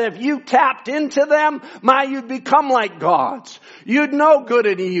evil that if you tapped into them, you'd become like gods. You'd know good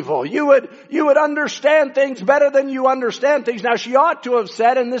and evil. You would understand things better than you understand things. Now she ought to have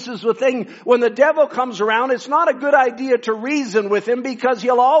said, and this is the thing, when the devil comes around, it's not a good idea to reason with him because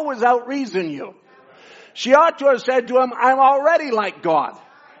he'll always out-reason you. She ought to have said to him, I'm already like God.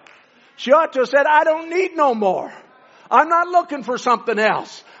 She ought to have said, I don't need no more. I'm not looking for something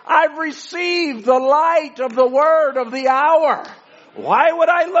else. I've received the light of the word of the hour. Why would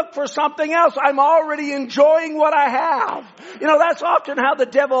I look for something else? I'm already enjoying what I have. You know, that's often how the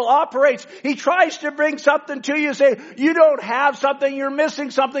devil operates. He tries to bring something to you, say, you don't have something, you're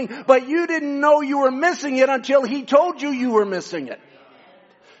missing something, but you didn't know you were missing it until he told you were missing it.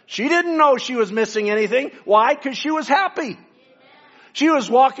 She didn't know she was missing anything. Why? Because she was happy. She was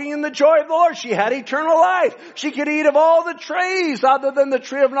walking in the joy of the Lord. She had eternal life. She could eat of all the trees other than the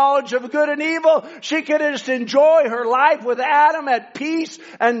tree of knowledge of good and evil. She could just enjoy her life with Adam at peace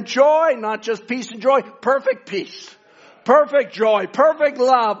and joy. Not just peace and joy, perfect peace. Perfect joy, perfect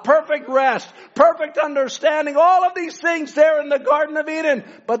love, perfect rest, perfect understanding. All of these things there in the Garden of Eden.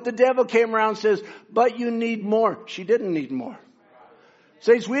 But the devil came around and says, but you need more. She didn't need more.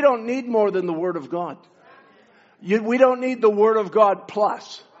 Says we don't need more than the Word of God. We don't need the Word of God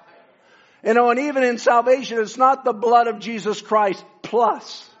plus. You know, and even in salvation, it's not the blood of Jesus Christ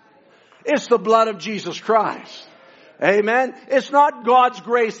plus. It's the blood of Jesus Christ. Amen. It's not God's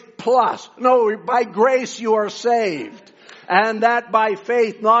grace plus. No, by grace you are saved. And that by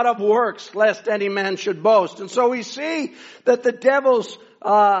faith, not of works, lest any man should boast. And so we see that the devil's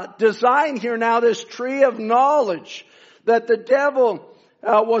design here now, this tree of knowledge, that the devil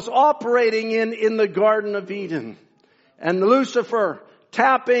was operating in the Garden of Eden. And Lucifer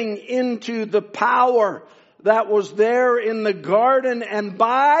tapping into the power that was there in the garden, and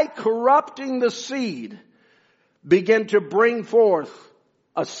by corrupting the seed, began to bring forth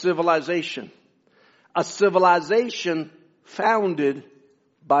a civilization. A civilization founded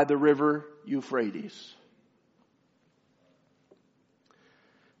by the river Euphrates.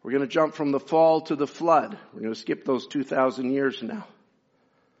 We're going to jump from the fall to the flood. We're going to skip those 2,000 years now.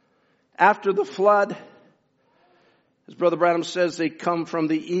 After the flood, as Brother Branham says, they come from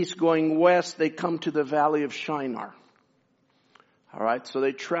the east going west. They come to the valley of Shinar. All right, so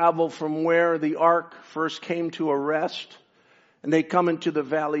they travel from where the ark first came to a rest. And they come into the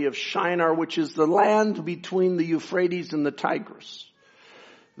valley of Shinar, which is the land between the Euphrates and the Tigris.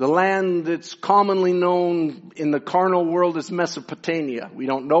 The land that's commonly known in the carnal world as Mesopotamia. We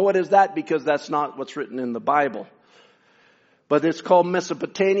don't know it as that because that's not what's written in the Bible. But it's called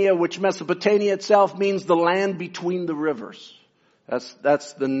Mesopotamia, which Mesopotamia itself means the land between the rivers.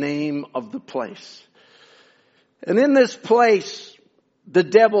 That's the name of the place. And in this place, the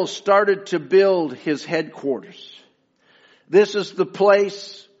devil started to build his headquarters. This is the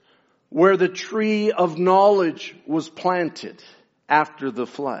place where the tree of knowledge was planted after the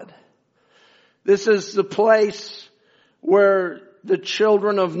flood. This is the place where the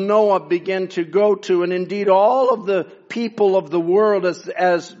children of Noah began to go to, and indeed all of the people of the world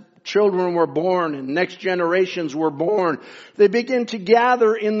as children were born and next generations were born, they begin to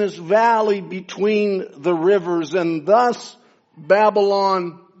gather in this valley between the rivers, and thus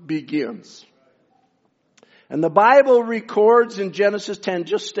Babylon begins. And the Bible records in Genesis 10,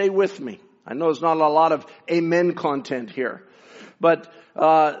 just stay with me. I know there's not a lot of amen content here, but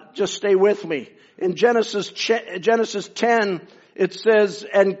just stay with me. In Genesis 10, it says,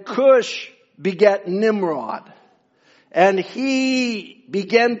 and Cush begat Nimrod, and he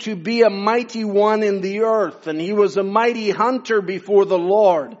began to be a mighty one in the earth, and he was a mighty hunter before the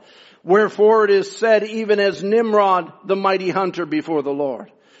Lord. Wherefore it is said, even as Nimrod, the mighty hunter before the Lord.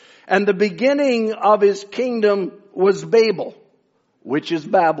 And the beginning of his kingdom was Babel, which is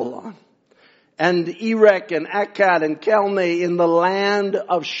Babylon. And Erech and Akkad and Calneh in the land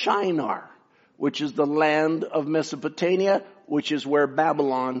of Shinar, which is the land of Mesopotamia, which is where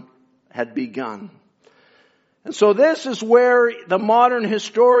Babylon had begun. And so this is where the modern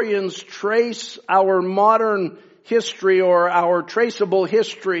historians trace our modern history, or our traceable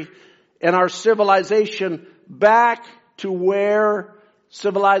history and our civilization, back to where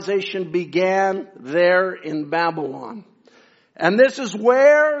civilization began, there in Babylon. And this is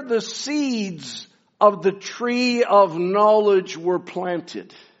where the seeds of the tree of knowledge were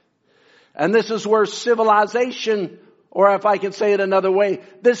planted. And this is where civilization, or if I can say it another way,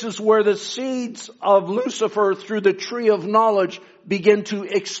 this is where the seeds of Lucifer through the tree of knowledge begin to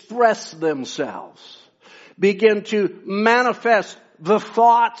express themselves, begin to manifest the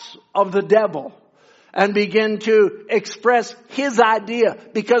thoughts of the devil, and begin to express his idea.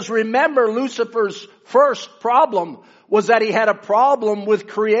 Because remember, Lucifer's first problem was that he had a problem with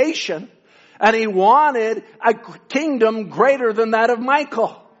creation, and he wanted a kingdom greater than that of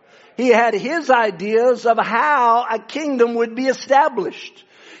Michael. He had his ideas of how a kingdom would be established.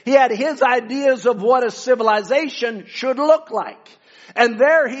 He had his ideas of what a civilization should look like. And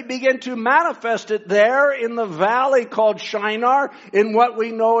there he began to manifest it there in the valley called Shinar, in what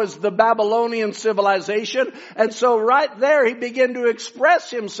we know as the Babylonian civilization. And so right there he began to express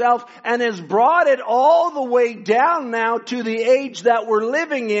himself, and has brought it all the way down now to the age that we're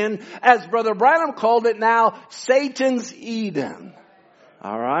living in, as Brother Branham called it now, Satan's Eden.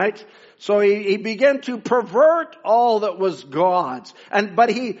 All right? So he began to pervert all that was God's.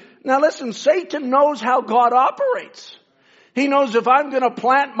 Now listen, Satan knows how God operates. He knows if I'm going to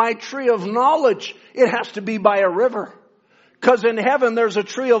plant my tree of knowledge, it has to be by a river. Because in heaven there's a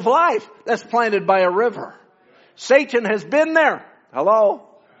tree of life that's planted by a river. Satan has been there. Hello?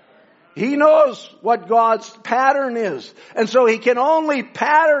 He knows what God's pattern is. And so he can only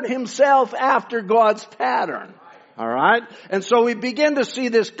pattern himself after God's pattern. All right? And so we begin to see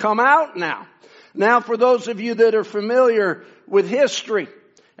this come out now. Now, for those of you that are familiar with history,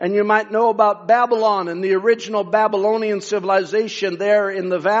 and you might know about Babylon and the original Babylonian civilization there in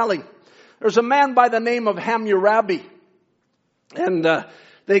the valley, there's a man by the name of Hammurabi. And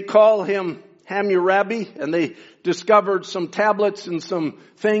they call him Hammurabi, and discovered some tablets and some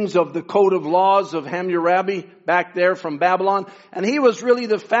things of the Code of Laws of Hammurabi back there from Babylon. And he was really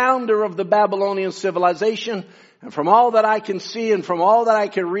the founder of the Babylonian civilization. And from all that I can see and from all that I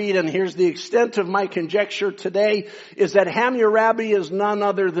can read, and here's the extent of my conjecture today, is that Hammurabi is none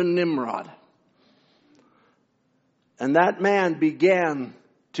other than Nimrod. And that man began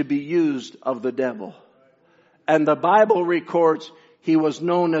to be used of the devil. And the Bible records he was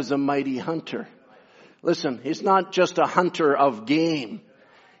known as a mighty hunter. Listen, he's not just a hunter of game.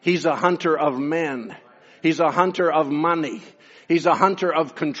 He's a hunter of men. He's a hunter of money. He's a hunter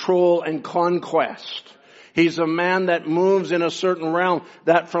of control and conquest. He's a man that moves in a certain realm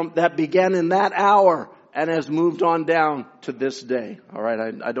that began in that hour and has moved on down to this day. All right,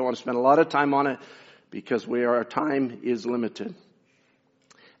 I don't want to spend a lot of time on it because our time is limited.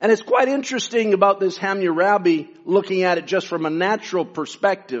 And it's quite interesting about this Hammurabi, looking at it just from a natural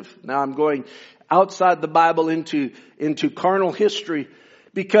perspective. Now I'm going outside the Bible into carnal history,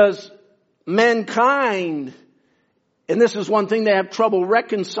 because mankind, and this is one thing they have trouble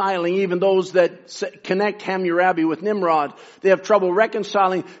reconciling, even those that connect Hammurabi with Nimrod, they have trouble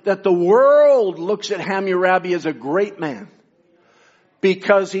reconciling that the world looks at Hammurabi as a great man.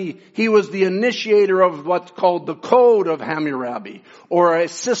 Because he was the initiator of what's called the Code of Hammurabi, or a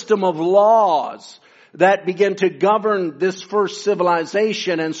system of laws that began to govern this first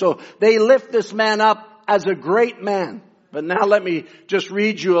civilization. And so they lift this man up as a great man. But now let me just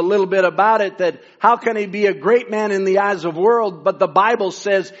read you a little bit about it, that how can he be a great man in the eyes of the world, but the Bible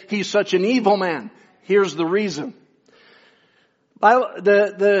says he's such an evil man? Here's the reason.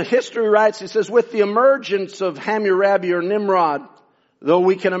 The history writes, it says, with the emergence of Hammurabi or Nimrod, though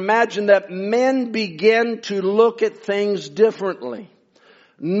we can imagine that men began to look at things differently.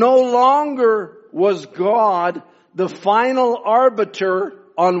 No longer was God the final arbiter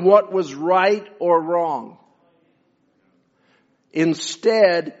on what was right or wrong.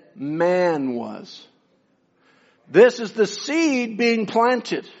 Instead, man was. This is the seed being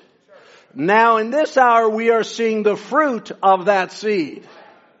planted. Now in this hour we are seeing the fruit of that seed.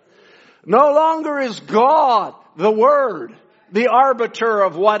 No longer is God, the Word, the arbiter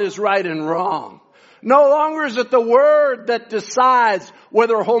of what is right and wrong. No longer is it the Word that decides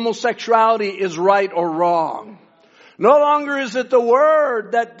whether homosexuality is right or wrong. No longer is it the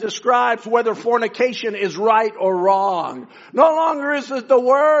Word that describes whether fornication is right or wrong. No longer is it the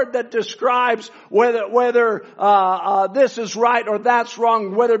Word that describes whether this is right or that's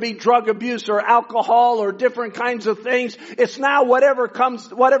wrong, whether it be drug abuse or alcohol or different kinds of things. It's now whatever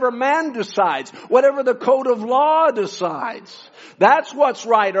man decides, whatever the Code of Law decides. That's what's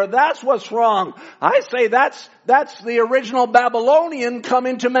right or that's what's wrong. I say that's the original Babylonian come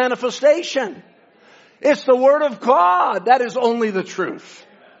into manifestation. It's the Word of God that is only the truth.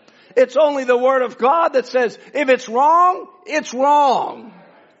 It's only the Word of God that says, if it's wrong, it's wrong.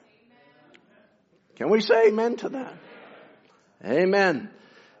 Can we say amen to that? Amen.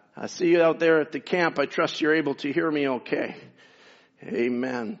 I see you out there at the camp. I trust you're able to hear me okay.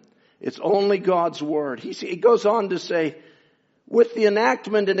 Amen. It's only God's Word. He goes on to say, with the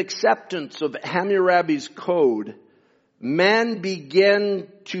enactment and acceptance of Hammurabi's code, man began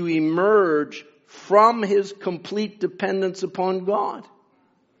to emerge from his complete dependence upon God.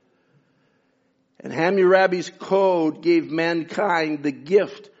 And Hammurabi's code gave mankind the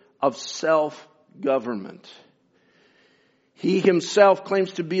gift of self-government. He himself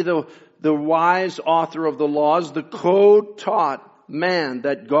claims to be the wise author of the laws. The code taught man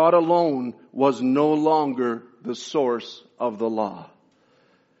that God alone was no longer the source of the law.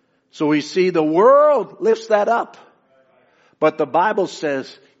 So we see the world lifts that up. But the Bible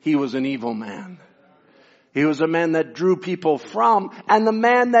says he was an evil man. He was a man that drew people from, and the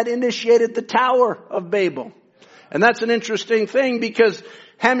man that initiated the Tower of Babel. And that's an interesting thing, because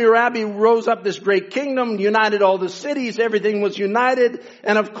Hammurabi rose up this great kingdom, united all the cities, everything was united.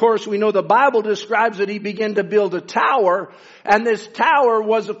 And of course we know the Bible describes that he began to build a tower, and this tower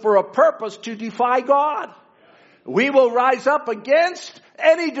was for a purpose to defy God. We will rise up against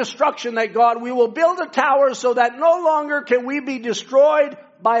any destruction that God, we will build a tower so that no longer can we be destroyed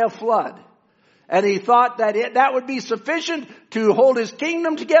by a flood. And he thought that that would be sufficient to hold his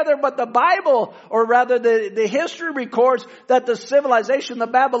kingdom together. But the Bible, or rather the history records that the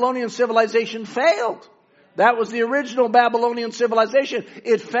Babylonian civilization failed. That was the original Babylonian civilization.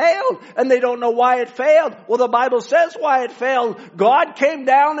 It failed, and they don't know why it failed. Well, the Bible says why it failed. God came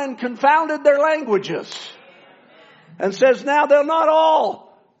down and confounded their languages. And says now they'll not all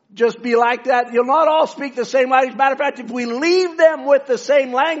just be like that. You'll not all speak the same language. Matter of fact, if we leave them with the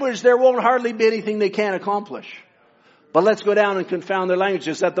same language, there won't hardly be anything they can't accomplish. But let's go down and confound their language.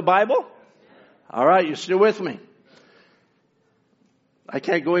 Is that the Bible? All right, you're still with me. I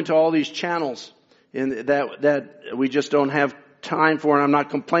can't go into all these channels that we just don't have time for, and I'm not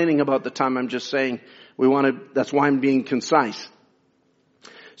complaining about the time. I'm just saying that's why I'm being concise.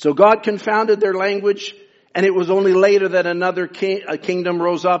 So God confounded their language, and it was only later that another kingdom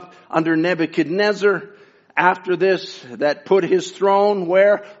rose up under Nebuchadnezzar after this that put his throne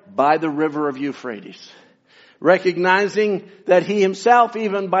where? By the river of Euphrates. Recognizing that he himself,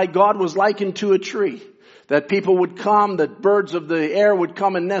 even by God, was likened to a tree. That people would come, that birds of the air would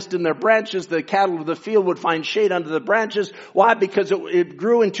come and nest in their branches, the cattle of the field would find shade under the branches. Why? Because it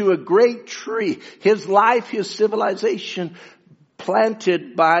grew into a great tree. His life, his civilization,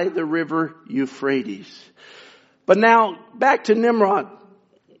 planted by the river Euphrates. But now, back to Nimrod.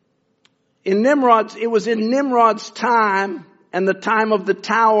 It was in Nimrod's time, and the time of the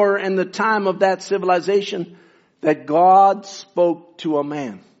tower, and the time of that civilization, that God spoke to a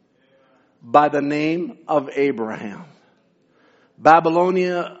man by the name of Abraham.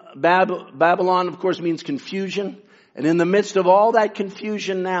 Babylon, of course, means confusion. And in the midst of all that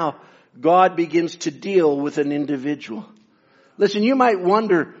confusion now, God begins to deal with an individual. Listen, you might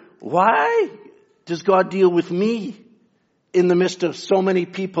wonder, why does God deal with me in the midst of so many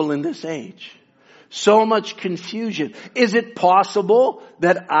people in this age? So much confusion. Is it possible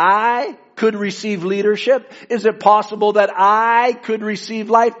that I could receive leadership? Is it possible that I could receive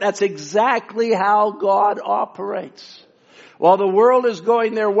life? That's exactly how God operates. While the world is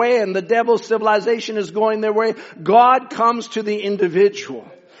going their way and the devil's civilization is going their way, God comes to the individual.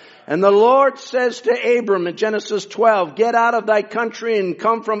 And the Lord says to Abram in Genesis 12, get out of thy country and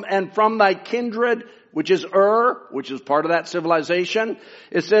come from thy kindred, which is which is part of that civilization.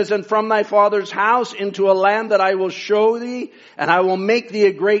 It says, and from thy father's house into a land that I will show thee, and I will make thee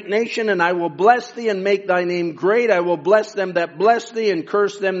a great nation, and I will bless thee and make thy name great. I will bless them that bless thee and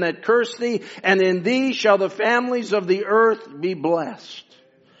curse them that curse thee, and in thee shall the families of the earth be blessed.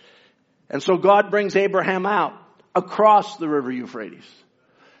 And so God brings Abraham out across the river Euphrates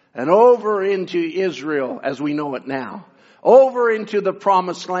and over into Israel as we know it now. Over into the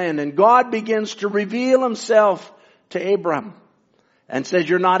promised land. And God begins to reveal himself to Abram. And says,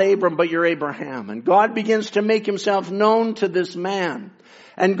 you're not Abram, but you're Abraham. And God begins to make himself known to this man.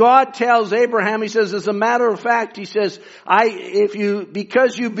 And God tells Abraham, he says, as a matter of fact, he says,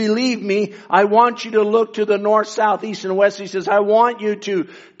 because you believe me, I want you to look to the north, south, east, and west. He says, I want you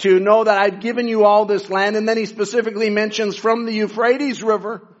to know that I've given you all this land. And then he specifically mentions from the Euphrates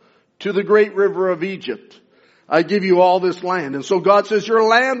River to the great river of Egypt. I give you all this land. And so God says your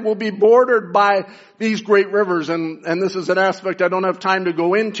land will be bordered by these great rivers. And this is an aspect I don't have time to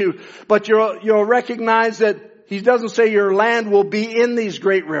go into. But you'll recognize that he doesn't say your land will be in these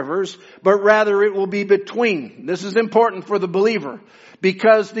great rivers, but rather it will be between. This is important for the believer.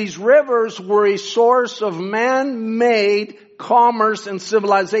 Because these rivers were a source of man-made commerce and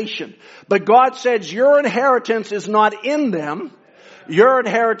civilization. But God says your inheritance is not in them. Your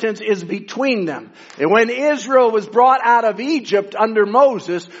inheritance is between them. And when Israel was brought out of Egypt under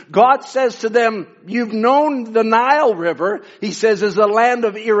Moses, God says to them, you've known the Nile River, he says, is a land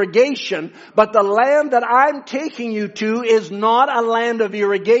of irrigation, but the land that I'm taking you to is not a land of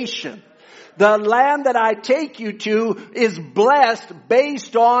irrigation. The land that I take you to is blessed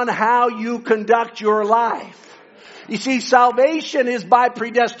based on how you conduct your life. You see, salvation is by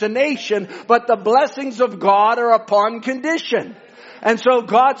predestination, but the blessings of God are upon condition. And so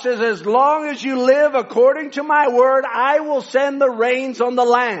God says, as long as you live according to my word, I will send the rains on the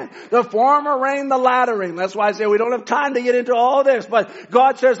land. The former rain, the latter rain. That's why I say we don't have time to get into all this. But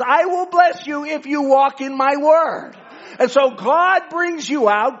God says, I will bless you if you walk in my word. And so God brings you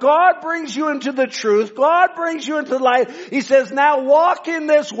out. God brings you into the truth. God brings you into the light. He says, now walk in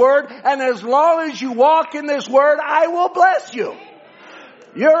this word. And as long as you walk in this word, I will bless you.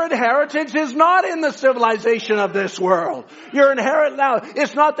 Your inheritance is not in the civilization of this world. Your inheritance now,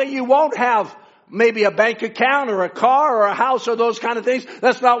 it's not that you won't have maybe a bank account or a car or a house or those kind of things.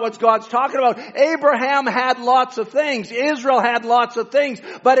 That's not what God's talking about. Abraham had lots of things. Israel had lots of things.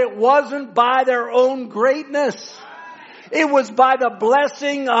 But it wasn't by their own greatness. It was by the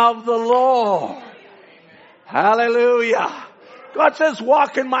blessing of the Lord. Hallelujah. God says,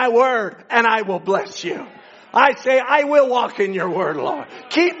 walk in my word and I will bless you. I say, I will walk in your word, Lord.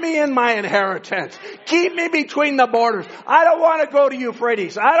 Keep me in my inheritance. Keep me between the borders. I don't want to go to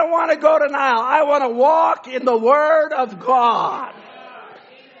Euphrates. I don't want to go to Nile. I want to walk in the word of God.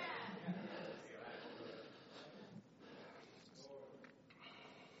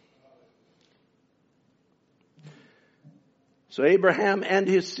 So Abraham and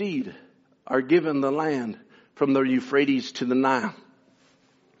his seed are given the land from the Euphrates to the Nile.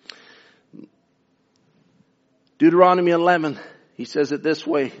 Deuteronomy 11 He says it this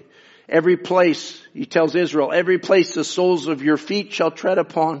way. Every place, he tells Israel, every place the soles of your feet shall tread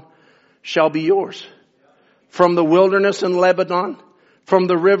upon shall be yours. From the wilderness in Lebanon, from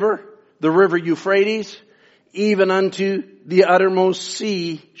the river Euphrates, even unto the uttermost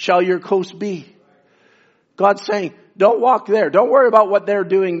sea shall your coast be. God's saying, don't walk there. Don't worry about what they're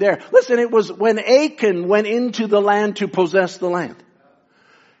doing there. Listen, it was when Achan went into the land to possess the land.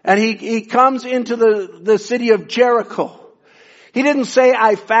 And he comes into the city of Jericho. He didn't say,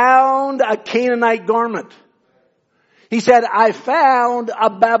 I found a Canaanite garment. He said, I found a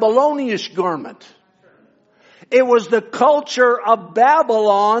Babylonian garment. It was the culture of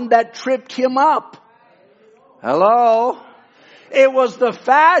Babylon that tripped him up. Hello? It was the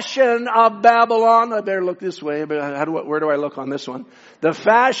fashion of Babylon. I better look this way. Where do I look on this one? The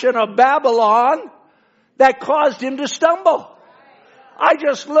fashion of Babylon that caused him to stumble. I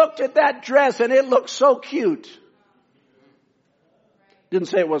just looked at that dress and it looked so cute. Didn't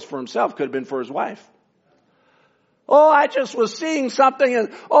say it was for himself. Could have been for his wife. Oh, I just was seeing something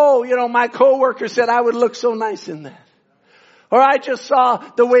and, my coworker said I would look so nice in that. Or I just saw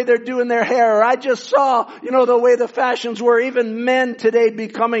the way they're doing their hair. Or I just saw, the way the fashions were. Even men today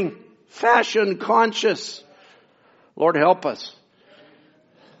becoming fashion conscious. Lord help us.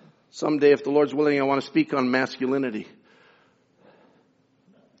 Someday, if the Lord's willing, I want to speak on masculinity.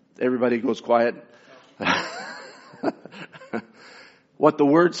 Everybody goes quiet. What the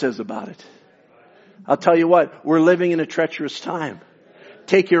Word says about it. I'll tell you what, we're living in a treacherous time.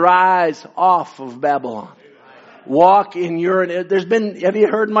 Take your eyes off of Babylon. Walk in your, have you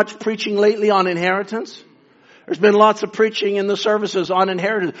heard much preaching lately on inheritance? There's been lots of preaching in the services on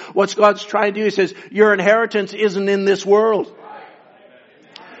inheritance. What's God's trying to do? He says, your inheritance isn't in this world.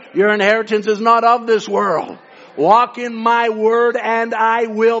 Your inheritance is not of this world. Walk in my word and I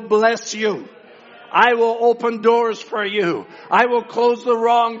will bless you. I will open doors for you. I will close the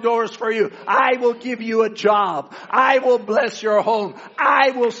wrong doors for you. I will give you a job. I will bless your home.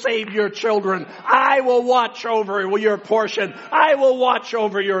 I will save your children. I will watch over your portion. I will watch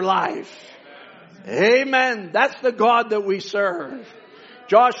over your life. Amen. That's the God that we serve.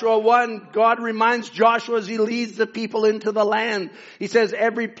 Joshua 1, God reminds Joshua as he leads the people into the land. He says,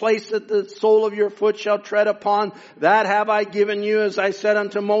 every place that the sole of your foot shall tread upon, that have I given you, as I said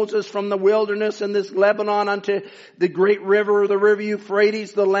unto Moses, from the wilderness and this Lebanon unto the great river, the river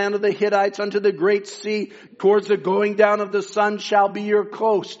Euphrates, the land of the Hittites, unto the great sea, towards the going down of the sun shall be your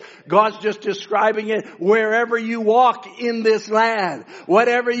coast. God's just describing it. Wherever you walk in this land,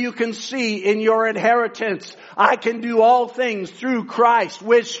 whatever you can see in your inheritance, I can do all things through Christ,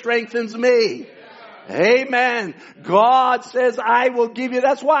 which strengthens me. Amen. God says, I will give you.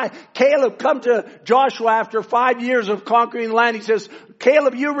 That's why Caleb come to Joshua after 5 years of conquering the land. He says,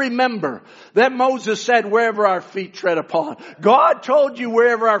 Caleb, you remember that Moses said, wherever our feet tread upon. God told you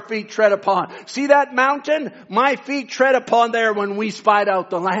wherever our feet tread upon. See that mountain? My feet tread upon there when we spied out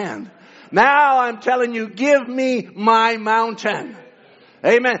the land. Now I'm telling you, give me my mountain.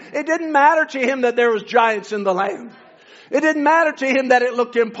 Amen. It didn't matter to him that there was giants in the land. It didn't matter to him that it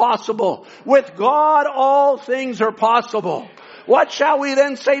looked impossible. With God, all things are possible. What shall we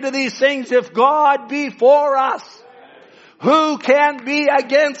then say to these things? If God be for us, who can be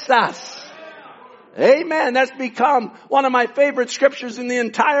against us? Amen. That's become one of my favorite scriptures in the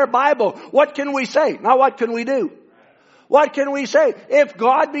entire Bible. What can we say? Now what can we do? What can we say? If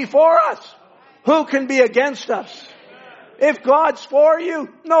God be for us, who can be against us? If God's for you,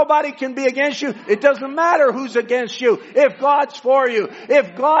 nobody can be against you. It doesn't matter who's against you. If God's for you,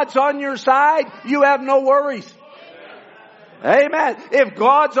 if God's on your side, you have no worries. Amen. If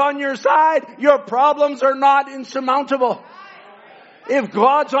God's on your side, your problems are not insurmountable. If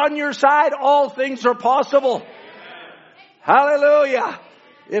God's on your side, all things are possible. Hallelujah.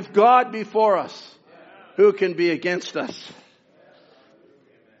 If God be for us, who can be against us?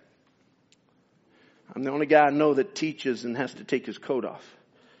 I'm the only guy I know that teaches and has to take his coat off.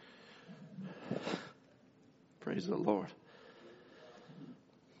 Praise the Lord.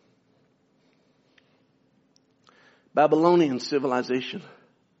 Babylonian civilization.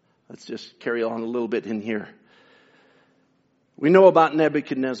 Let's just carry on a little bit in here. We know about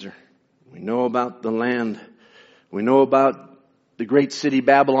Nebuchadnezzar. We know about the land. We know about the great city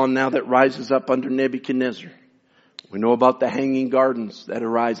Babylon now that rises up under Nebuchadnezzar. We know about the hanging gardens that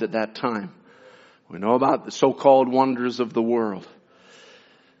arise at that time. We know about the so-called wonders of the world.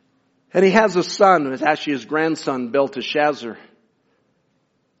 And he has a son, it's actually his grandson, Belteshazzar.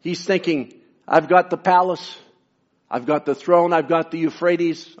 He's thinking, I've got the palace, I've got the throne, I've got the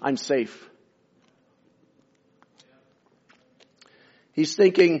Euphrates, I'm safe. He's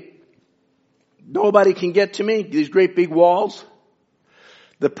thinking, nobody can get to me, these great big walls.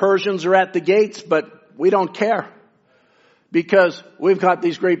 The Persians are at the gates, but we don't care because we've got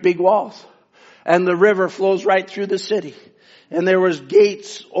these great big walls. And the river flows right through the city. And there was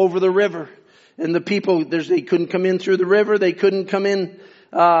gates over the river. And the people, they couldn't come in through the river. They couldn't come in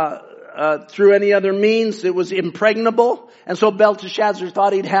through any other means. It was impregnable. And so Belteshazzar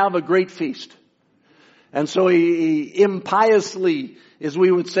thought he'd have a great feast. And so he impiously, as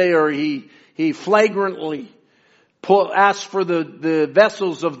we would say, or he flagrantly asked for the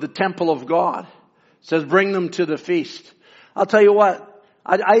vessels of the temple of God. It says, bring them to the feast. I'll tell you what,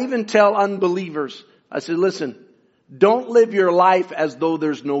 I even tell unbelievers, I said, listen, don't live your life as though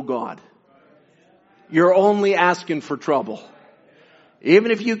there's no God. You're only asking for trouble.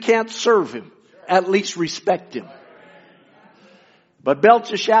 Even if you can't serve Him, at least respect Him. But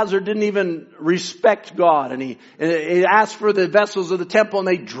Belteshazzar didn't even respect God, and he asked for the vessels of the temple, and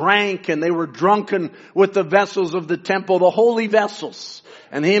they drank, and they were drunken with the vessels of the temple, the holy vessels.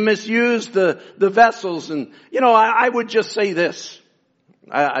 And he misused the vessels. And, I would just say this.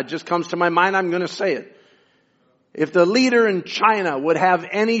 It just comes to my mind, I'm going to say it. If the leader in China would have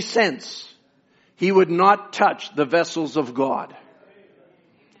any sense, he would not touch the vessels of God.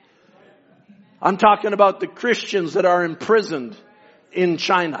 I'm talking about the Christians that are imprisoned in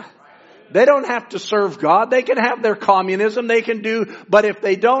China. They don't have to serve God. They can have their communism. They can but if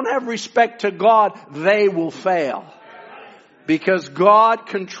they don't have respect to God, they will fail. Because God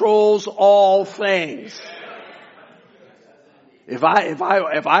controls all things. If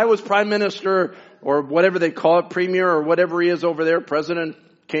I was prime minister or whatever they call it, premier or whatever he is over there, president,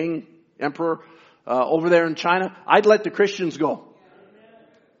 king, emperor, over there in China, I'd let the Christians go.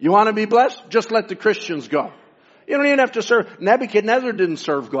 You want to be blessed? Just let the Christians go. You don't even have to serve. Nebuchadnezzar didn't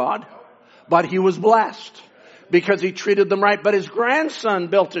serve God, but he was blessed because he treated them right. But his grandson,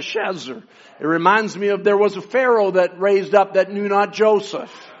 Belteshazzar, it reminds me of there was a Pharaoh that raised up that knew not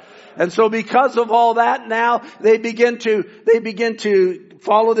Joseph. And so because of all that, now they begin to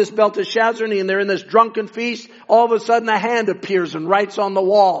follow this Belteshazzar, and they're in this drunken feast. All of a sudden a hand appears and writes on the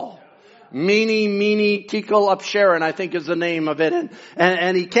wall. Mene, Tekel, Upsharon, I think is the name of it.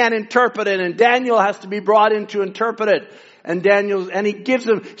 And he can't interpret it, and Daniel has to be brought in to interpret it. And he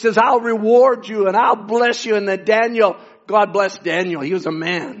says, I'll reward you and I'll bless you. And then God bless Daniel. He was a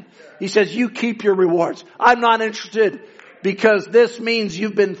man. He says, you keep your rewards. I'm not interested, because this means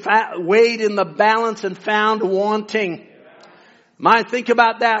you've been weighed in the balance and found wanting. Think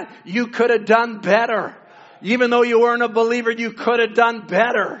about that. You could have done better. Even though you weren't a believer, you could have done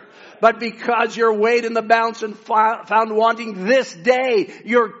better. But because you're weighed in the balance and found wanting, this day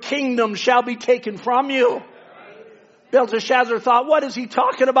your kingdom shall be taken from you. Belteshazzar thought, what is he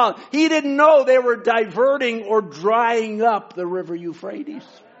talking about? He didn't know they were diverting or drying up the river Euphrates.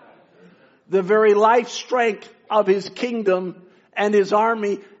 The very life strength of his kingdom and his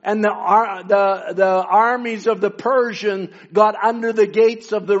army, and the armies of the Persian got under the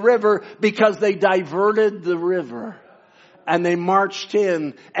gates of the river because they diverted the river. And they marched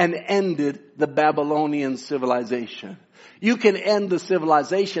in and ended the Babylonian civilization. You can end the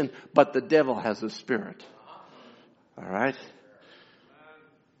civilization, but the devil has a spirit. All right?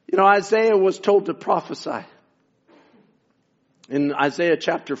 Isaiah was told to prophesy. In Isaiah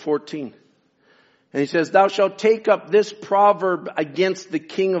chapter 14. And he says, thou shalt take up this proverb against the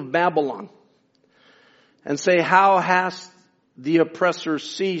king of Babylon, and say, how hast the oppressor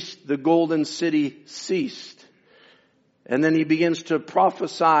ceased, the golden city ceased? And then he begins to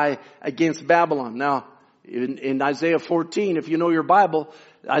prophesy against Babylon. Now, in Isaiah 14, if you know your Bible,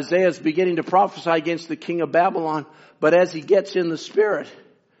 Isaiah is beginning to prophesy against the king of Babylon. But as he gets in the spirit,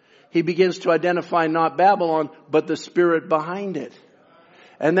 he begins to identify not Babylon, but the spirit behind it.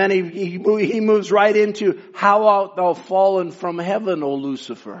 And then he moves right into, how art thou fallen from heaven, O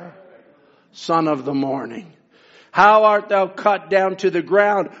Lucifer, son of the morning? How art thou cut down to the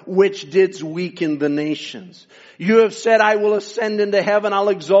ground, which didst weaken the nations? You have said, I will ascend into heaven. I'll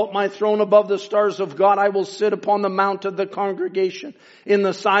exalt my throne above the stars of God. I will sit upon the mount of the congregation. In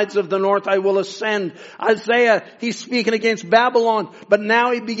the sides of the north I will ascend. Isaiah, he's speaking against Babylon, but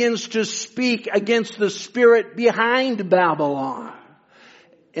now he begins to speak against the spirit behind Babylon,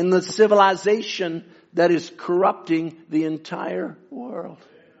 in the civilization that is corrupting the entire world.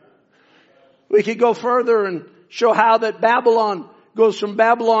 We could go further and show how that Babylon goes from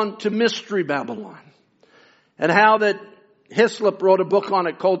Babylon to Mystery Babylon. And how that Hislop wrote a book on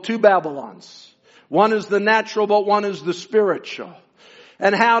it called Two Babylons. One is the natural, but one is the spiritual.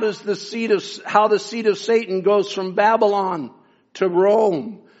 And how the seed of Satan goes from Babylon to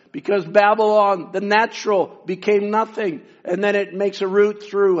Rome. Because Babylon, the natural, became nothing. And then it makes a route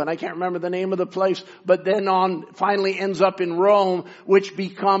through, and I can't remember the name of the place, but then finally ends up in Rome, which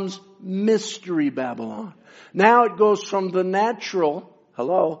becomes Mystery Babylon. Now it goes from the natural,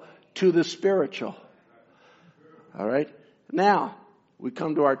 to the spiritual. All right? Now, we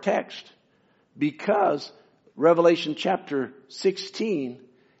come to our text. Because Revelation chapter 16,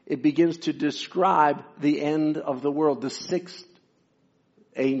 it begins to describe the end of the world. The sixth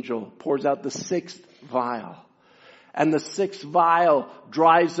angel pours out the sixth vial. And the sixth vial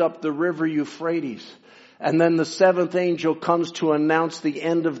dries up the river Euphrates. And then the seventh angel comes to announce the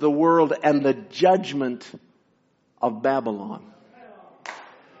end of the world and the judgment of Babylon.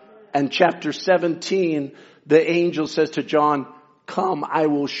 And chapter 17, the angel says to John, "Come, I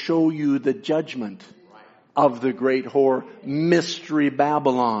will show you the judgment of the great whore, Mystery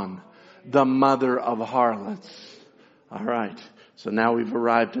Babylon, the mother of harlots." All right. So now we've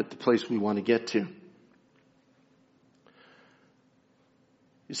arrived at the place we want to get to.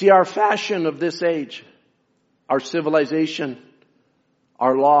 You see, our fashion of this age, our civilization,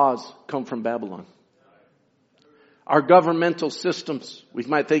 our laws come from Babylon. Our governmental systems, we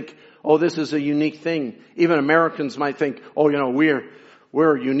might think, oh, this is a unique thing. Even Americans might think, oh,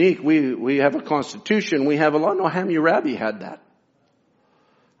 we're unique. We have a constitution. We have a law. No, Hammurabi had that.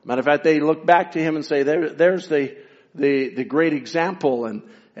 Matter of fact, they look back to him and say, there's the great example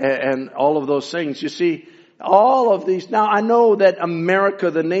and all of those things. You see, all of these. Now, I know that America,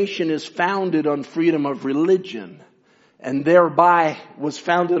 the nation, is founded on freedom of religion and thereby was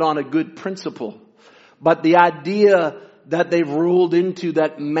founded on a good principle. But the idea that they've ruled into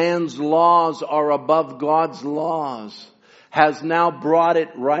that man's laws are above God's laws has now brought it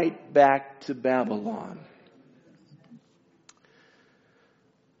right back to Babylon.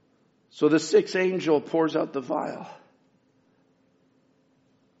 So the sixth angel pours out the vial.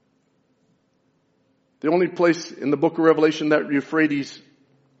 The only place in the book of Revelation that Euphrates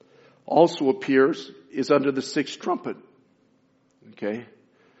also appears is under the sixth trumpet. Okay?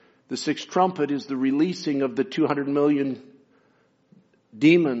 The sixth trumpet is the releasing of the 200 million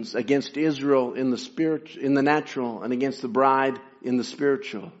demons against Israel in the spirit, in the natural, and against the bride in the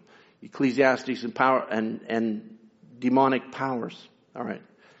spiritual. Ecclesiastes and power and demonic powers. All right.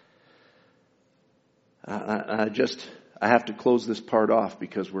 I have to close this part off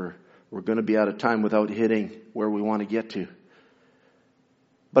because we're going to be out of time without hitting where we want to get to.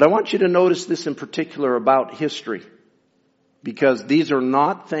 But I want you to notice this in particular about history. Because these are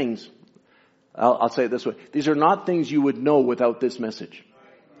not things, I'll say it this way, these are not things you would know without this message.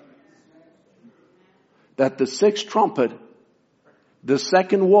 That the sixth trumpet, the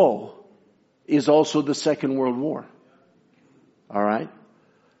second woe, is also the Second World War. All right?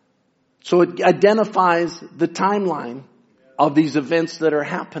 So it identifies the timeline of these events that are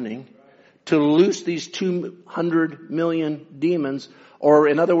happening to loose these 200 million demons. Or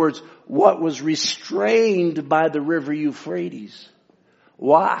in other words, what was restrained by the river Euphrates.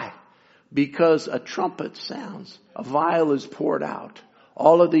 Why? Because a trumpet sounds. A vial is poured out.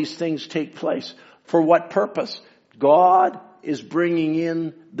 All of these things take place. For what purpose? God is bringing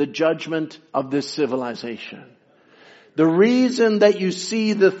in the judgment of this civilization. The reason that you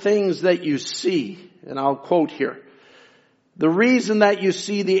see the things that you see, and I'll quote here, the reason that you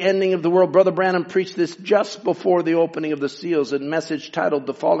see the ending of the world, Brother Branham preached this just before the opening of the seals, a message titled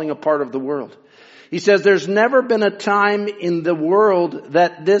The Falling Apart of the World. He says, there's never been a time in the world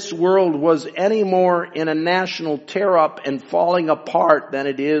that this world was any more in a national tear-up and falling apart than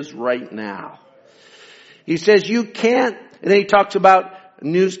it is right now. He says you can't, and then he talks about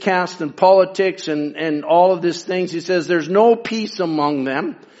newscasts and politics and all of these things. He says there's no peace among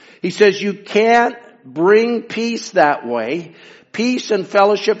them. He says you can't bring peace that way. Peace and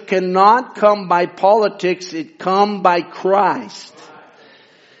fellowship cannot come by politics. It come by Christ.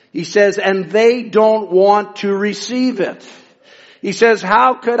 He says, and they don't want to receive it. He says,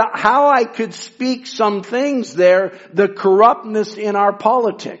 how I could speak some things there, the corruptness in our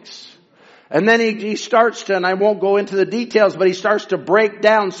politics. And then he starts to, and I won't go into the details, but he starts to break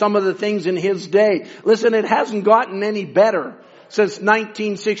down some of the things in his day. Listen, it hasn't gotten any better since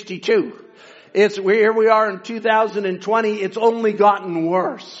 1962. Here we are in 2020, it's only gotten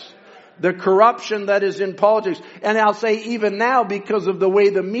worse. The corruption that is in politics. And I'll say even now, because of the way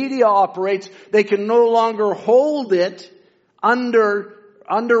the media operates, they can no longer hold it under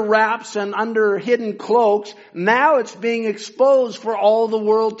wraps and under hidden cloaks. Now it's being exposed for all the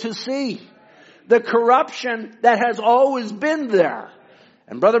world to see. The corruption that has always been there.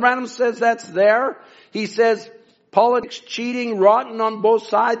 And Brother Branham says that's there. He says, politics, cheating, rotten on both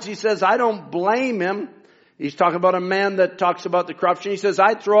sides. He says, I don't blame him. He's talking about a man that talks about the corruption. He says,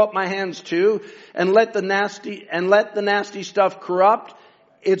 I throw up my hands too and let the nasty stuff corrupt.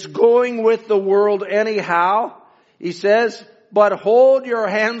 It's going with the world anyhow. He says, but hold your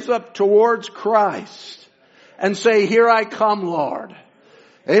hands up towards Christ and say, here I come, Lord.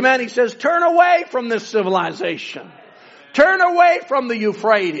 Amen. He says, turn away from this civilization. Turn away from the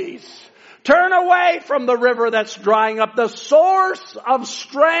Euphrates. Turn away from the river that's drying up. The source of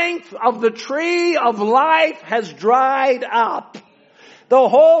strength of the tree of life has dried up. The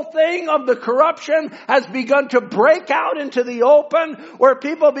whole thing of the corruption has begun to break out into the open, where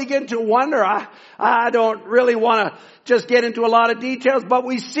people begin to wonder. I don't really want to just get into a lot of details, but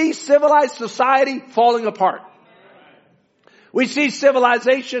we see civilized society falling apart. We see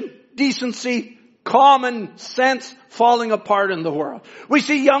civilization, decency, common sense falling apart in the world. We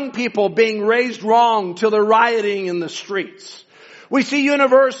see young people being raised wrong till they're rioting in the streets. We see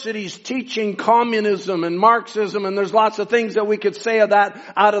universities teaching communism and Marxism, and there's lots of things that we could say of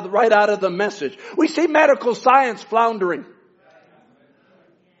that right out of the message. We see medical science floundering.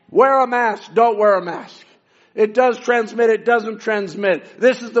 Wear a mask, don't wear a mask. It does transmit, it doesn't transmit.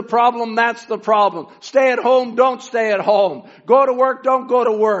 This is the problem, that's the problem. Stay at home, don't stay at home. Go to work, don't go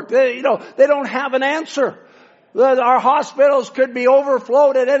to work. They don't have an answer. Our hospitals could be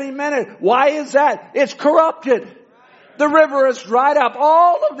overflowed at any minute. Why is that? It's corrupted. The river is dried up.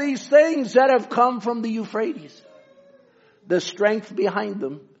 All of these things that have come from the Euphrates, the strength behind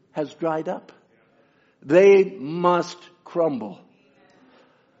them has dried up. They must crumble.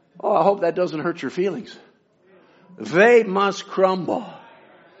 Oh, I hope that doesn't hurt your feelings. They must crumble.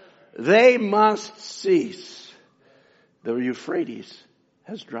 They must cease. The Euphrates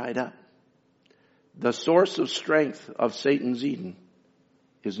has dried up. The source of strength of Satan's Eden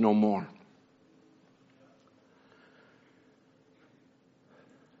is no more.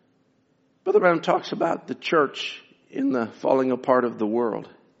 Brother Branham talks about the church in the falling apart of the world.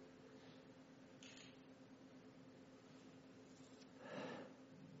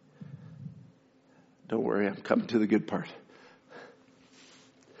 Don't worry, I'm coming to the good part.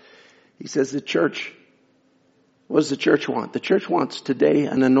 He says the church, what does the church want? The church wants today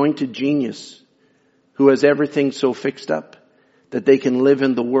an anointed genius who has everything so fixed up that they can live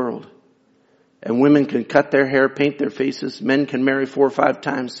in the world. And women can cut their hair, paint their faces. Men can marry 4 or 5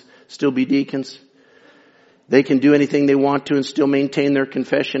 times, still be deacons. They can do anything they want to and still maintain their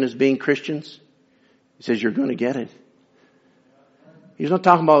confession as being Christians. He says you're going to get it. He's not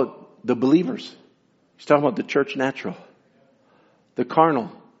talking about the believers. He's talking about the church natural, the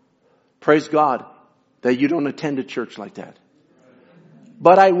carnal. Praise God that you don't attend a church like that.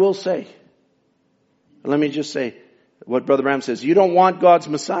 But I will say, let me just say what Brother Branham says. You don't want God's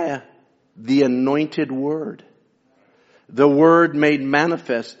Messiah, the anointed Word. The Word made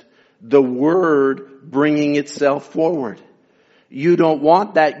manifest. The Word bringing itself forward. You don't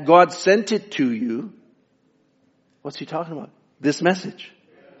want that. God sent it to you. What's he talking about? This message.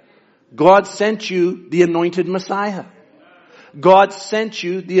 God sent you the anointed Messiah. God sent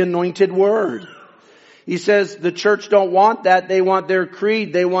you the anointed Word. He says the church don't want that. They want their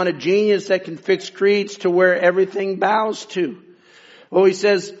creed. They want a genius that can fix creeds to where everything bows to. Oh, he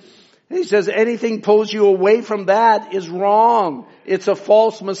says anything pulls you away from that is wrong. It's a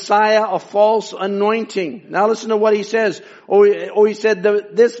false Messiah, a false anointing. Now listen to what he says. He said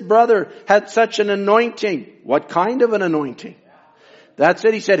this brother had such an anointing. What kind of an anointing? That's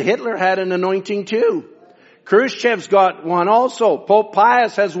it. He said Hitler had an anointing too. Khrushchev's got one also. Pope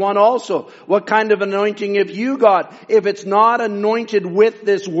Pius has one also. What kind of anointing have you got? If it's not anointed with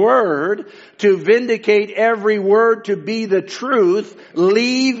this word to vindicate every word to be the truth,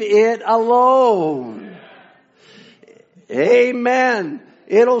 leave it alone. Amen.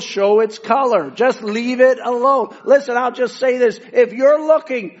 It'll show its color. Just leave it alone. Listen, I'll just say this. If you're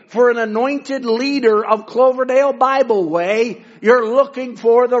looking for an anointed leader of Cloverdale Bible Way, you're looking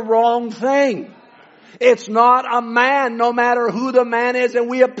for the wrong thing. It's not a man, no matter who the man is, and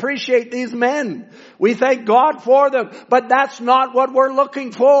we appreciate these men. We thank God for them, but that's not what we're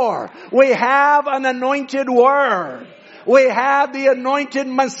looking for. We have an anointed Word. We have the anointed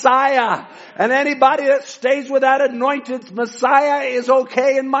Messiah. And anybody that stays with that anointed Messiah is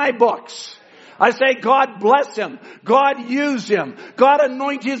okay in my books. I say, God bless him. God use him. God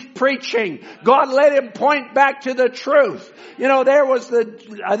anoint his preaching. God let him point back to the truth. You know, there was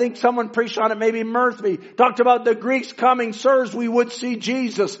I think someone preached on it, maybe Murphy, talked about the Greeks coming, sirs, we would see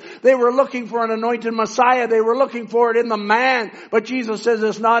Jesus. They were looking for an anointed Messiah. They were looking for it in the man. But Jesus says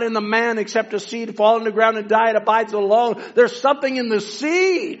it's not in the man except a seed fall in the ground and die. It abides alone. There's something in the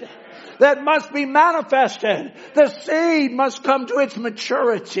seed that must be manifested. The seed must come to its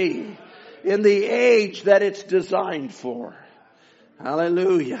maturity. in the age that it's designed for.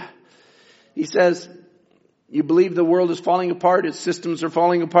 Hallelujah. He says, you believe the world is falling apart, its systems are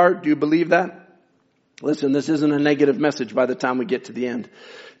falling apart? Do you believe that? Listen, this isn't a negative message by the time we get to the end.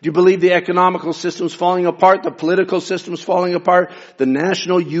 Do you believe the economical system's falling apart? The political system's falling apart? The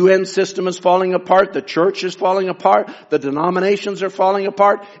national UN system is falling apart? The church is falling apart? The denominations are falling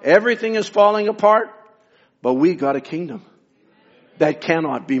apart? Everything is falling apart? But we got a kingdom that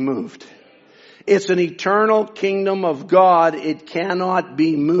cannot be moved. It's an eternal kingdom of God. It cannot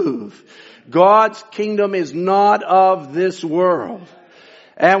be moved. God's kingdom is not of this world.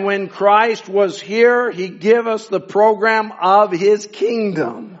 And when Christ was here, He gave us the program of His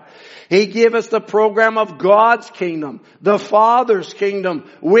kingdom. He gave us the program of God's kingdom, the Father's kingdom,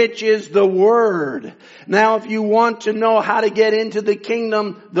 which is the Word. Now, if you want to know how to get into the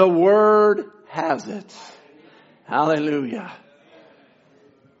kingdom, the Word has it. Hallelujah.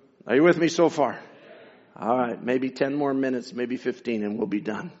 Are you with me so far? All right, maybe 10 more minutes, maybe 15, and we'll be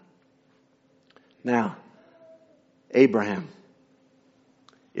done. Now, Abraham,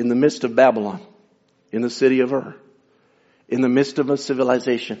 in the midst of Babylon, in the city of Ur, in the midst of a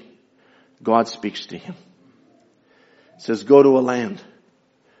civilization, God speaks to him. Says, go to a land.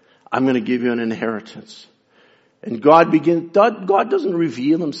 I'm going to give you an inheritance. And God doesn't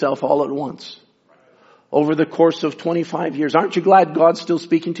reveal Himself all at once. Over the course of 25 years. Aren't you glad God's still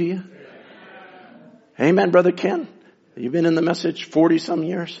speaking to you? Amen, Brother Ken. You've been in the message 40 some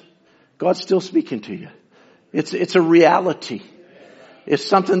years. God's still speaking to you. It's a reality. It's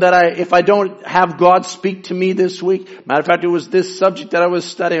something that if I don't have God speak to me this week, matter of fact, it was this subject that I was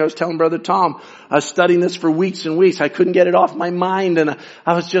studying. I was telling Brother Tom, I was studying this for weeks and weeks. I couldn't get it off my mind, and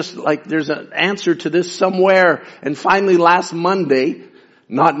I was just like, there's an answer to this somewhere. And finally last Monday,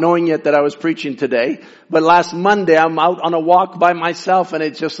 not knowing yet that I was preaching today, but last Monday I'm out on a walk by myself, and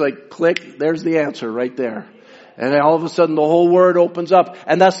it's just like click, there's the answer right there. And then all of a sudden the whole Word opens up.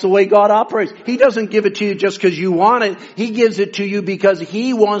 And that's the way God operates. He doesn't give it to you just because you want it. He gives it to you because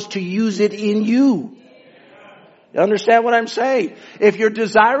He wants to use it in you. You understand what I'm saying? If you're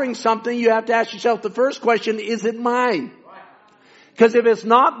desiring something, you have to ask yourself the first question, is it mine? Because if it's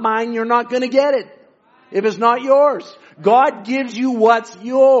not mine, you're not going to get it. If it's not yours. God gives you what's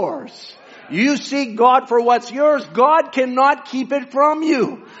yours. You seek God for what's yours. God cannot keep it from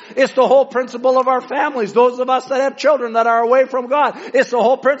you. It's the whole principle of our families. Those of us that have children that are away from God. It's the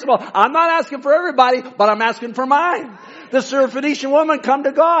whole principle. I'm not asking for everybody, but I'm asking for mine. The Syrophoenician woman come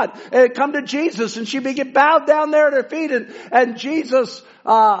to God, come to Jesus, and she began bowed down there at her feet, and Jesus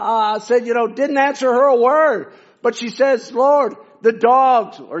said, didn't answer her a word. But she says, Lord, the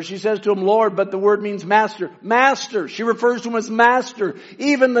dogs, or she says to him, Lord, but the word means master. Master. She refers to him as master.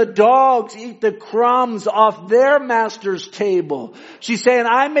 Even the dogs eat the crumbs off their master's table. She's saying,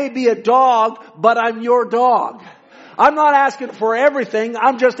 I may be a dog, but I'm your dog. I'm not asking for everything.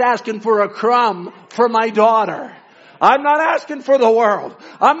 I'm just asking for a crumb for my daughter. I'm not asking for the world.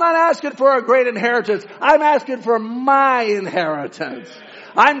 I'm not asking for a great inheritance. I'm asking for my inheritance.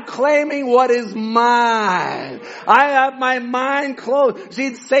 I'm claiming what is mine. I have my mind closed.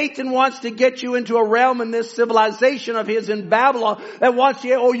 See, Satan wants to get you into a realm in this civilization of his in Babylon that wants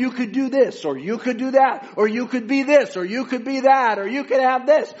you, you could do this, or you could do that, or you could be this, or you could be that, or you could have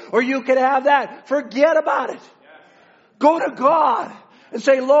this, or you could have that. Forget about it. Go to God and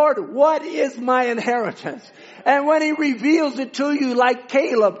say, Lord, what is my inheritance? And when He reveals it to you like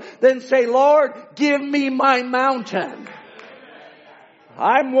Caleb, then say, Lord, give me my mountain.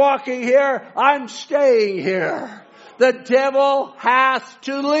 I'm walking here. I'm staying here. The devil has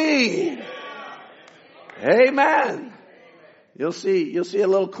to leave. Amen. You'll see a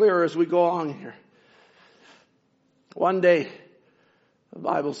little clearer as we go on here. One day, the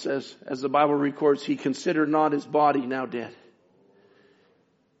Bible says, as the Bible records, he considered not his body now dead.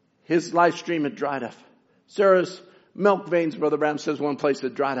 His life stream had dried up. Sarah's milk veins, Brother Branham says, one place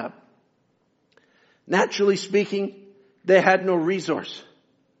had dried up. Naturally speaking, they had no resource.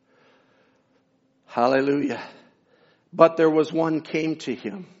 Hallelujah. But there was one came to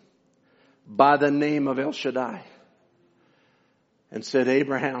him by the name of El Shaddai and said,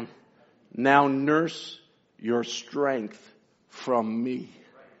 Abraham, now nurse your strength from me.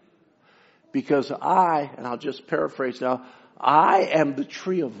 Because and I'll just paraphrase now, I am the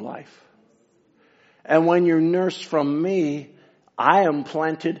tree of life. And when you're nursed from me, I am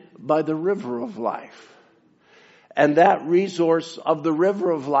planted by the river of life. And that resource of the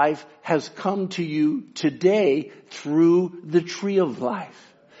river of life has come to you today through the tree of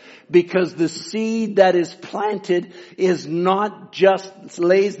life. Because the seed that is planted is not just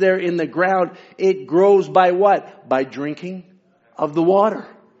lays there in the ground. It grows by what? By drinking of the water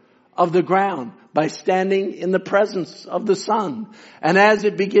of the ground by standing in the presence of the sun. And as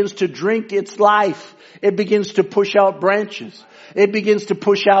it begins to drink its life, it begins to push out branches. It begins to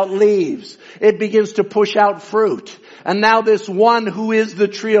push out leaves. It begins to push out fruit. And now this one who is the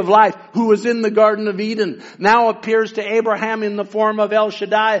tree of life, who was in the Garden of Eden, now appears to Abraham in the form of El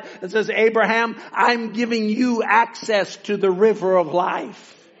Shaddai and says, Abraham, I'm giving you access to the river of life.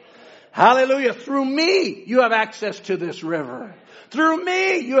 Hallelujah. Through me, you have access to this river. Through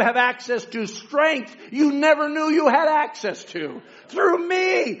me, you have access to strength you never knew you had access to. Through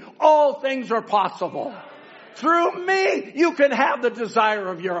me, all things are possible. Through me, you can have the desire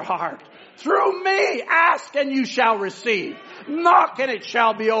of your heart. Through me, ask and you shall receive. Knock and it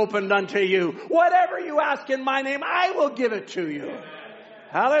shall be opened unto you. Whatever you ask in my name, I will give it to you.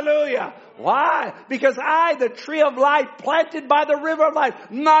 Hallelujah. Why? Because I, the tree of life, planted by the river of life,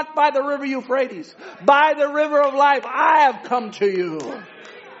 not by the river Euphrates, by the river of life, I have come to you.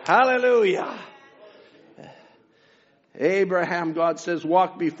 Hallelujah. Abraham, God says,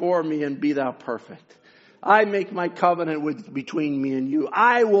 walk before me and be thou perfect. I make my covenant between me and you.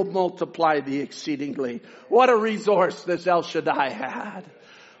 I will multiply thee exceedingly. What a resource this El Shaddai had.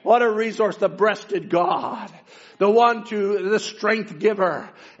 What a resource, the breasted God. The strength giver.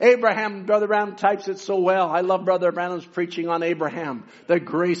 Abraham, Brother Branham types it so well. I love Brother Branham's preaching on Abraham, the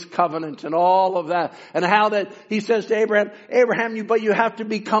grace covenant and all of that. And how that he says to Abraham, but you have to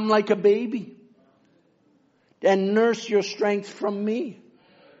become like a baby and nurse your strength from me.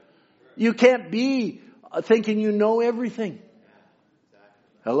 You can't be thinking you know everything.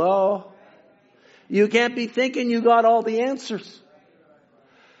 Hello? You can't be thinking you got all the answers.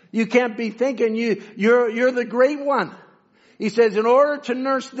 You can't be thinking you're the great one. He says, in order to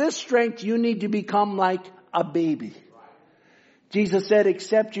nurse this strength, you need to become like a baby. Jesus said,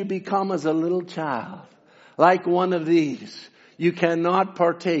 except you become as a little child, like one of these, you cannot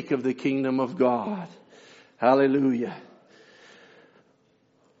partake of the kingdom of God. Hallelujah.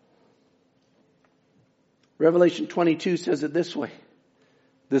 Revelation 22 says it this way.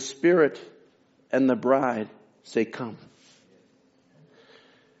 The Spirit and the bride say, come.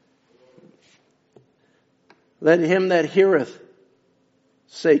 Let him that heareth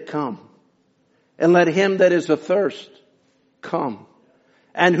say, come. And let him that is athirst come.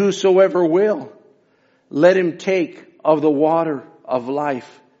 And whosoever will, let him take of the water of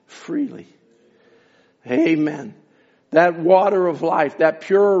life freely. Amen. That water of life, that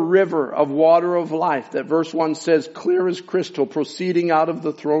pure river of water of life that verse 1 says, clear as crystal, proceeding out of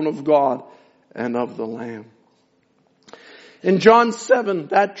the throne of God and of the Lamb. In John 7,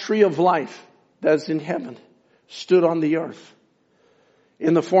 that tree of life that's in heaven stood on the earth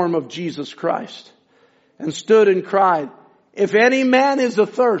in the form of Jesus Christ and stood and cried, if any man is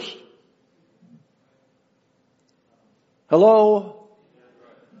athirst. Hello?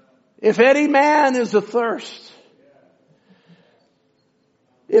 If any man is athirst.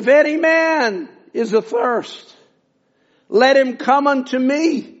 If any man is athirst, let him come unto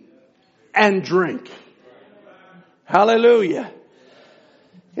me and drink. Hallelujah.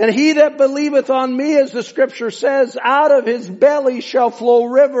 And he that believeth on me, as the scripture says, out of his belly shall flow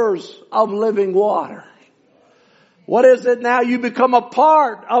rivers of living water. What is it now? You become a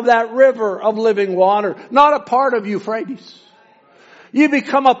part of that river of living water, not a part of Euphrates. You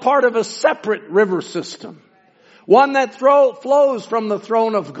become a part of a separate river system. One that flows from the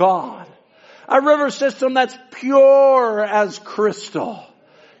throne of God. A river system that's pure as crystal.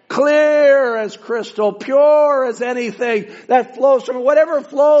 Clear as crystal. Pure as anything that flows from, whatever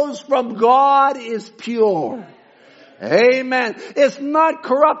flows from God is pure. Amen. It's not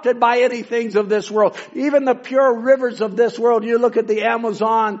corrupted by any things of this world. Even the pure rivers of this world. You look at the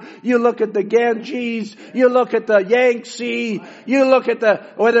Amazon. You look at the Ganges. You look at the Yangtze. You look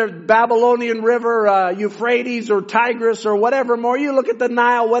at whether Babylonian River, Euphrates or Tigris or whatever more. You look at the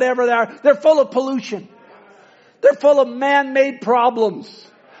Nile, whatever they are. They're full of pollution. They're full of man-made problems.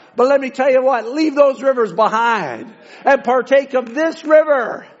 But let me tell you what, leave those rivers behind and partake of this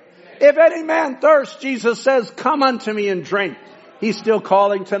river. If any man thirst, Jesus says, come unto me and drink. He's still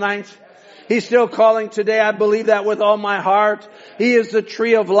calling tonight. He's still calling today. I believe that with all my heart. He is the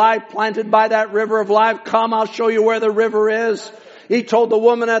tree of life planted by that river of life. Come, I'll show you where the river is. He told the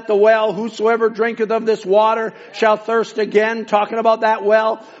woman at the well, whosoever drinketh of this water shall thirst again. Talking about that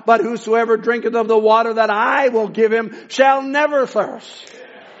well. But whosoever drinketh of the water that I will give him shall never thirst.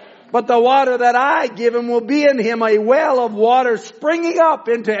 But the water that I give him will be in him a well of water springing up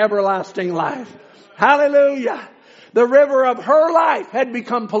into everlasting life. Hallelujah. The river of her life had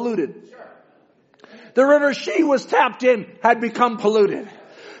become polluted. The river she was tapped in had become polluted.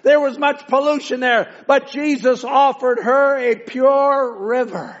 There was much pollution there, but Jesus offered her a pure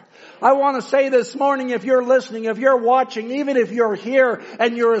river. I want to say this morning, if you're listening, if you're watching, even if you're here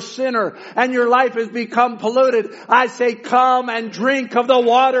and you're a sinner and your life has become polluted, I say come and drink of the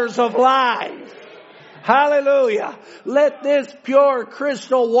waters of life. Hallelujah. Let this pure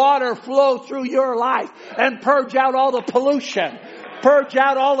crystal water flow through your life and purge out all the pollution. Purge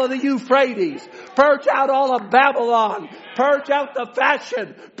out all of the Euphrates. Purge out all of Babylon. Purge out the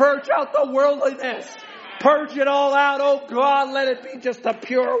fashion. Purge out the worldliness. Purge it all out. Oh God, let it be just the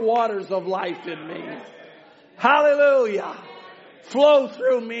pure waters of life in me. Hallelujah. Flow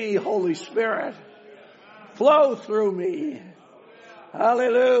through me, Holy Spirit. Flow through me.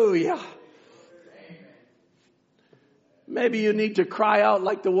 Hallelujah. Maybe you need to cry out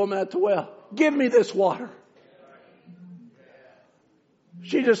like the woman at the well. Give me this water.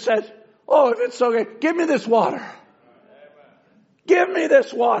 She just said, oh, if it's so good, give me this water. Give me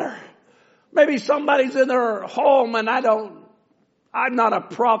this water. Maybe somebody's in their home and I'm not a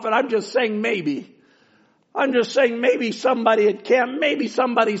prophet. I'm just saying maybe. I'm just saying maybe somebody at camp, maybe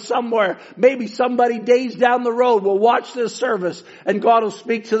somebody somewhere, maybe somebody days down the road will watch this service and God will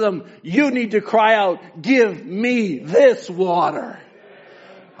speak to them. You need to cry out, give me this water.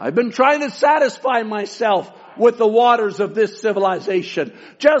 I've been trying to satisfy myself with the waters of this civilization,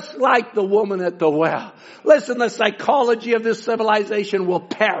 just like the woman at the well. Listen, the psychology of this civilization will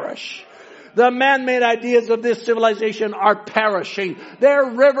perish. The man-made ideas of this civilization are perishing.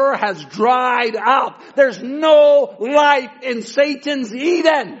 Their river has dried up. There's no life in Satan's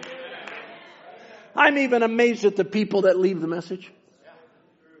Eden. I'm even amazed at the people that leave the message.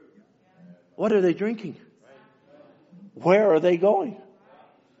 What are they drinking? Where are they going?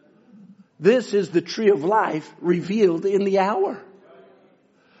 This is the tree of life revealed in the hour.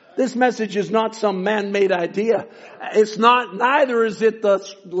 This message is not some man-made idea. Neither is it the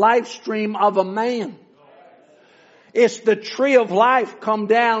life stream of a man. It's the tree of life come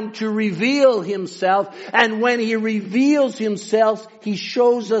down to reveal himself. And when he reveals himself, he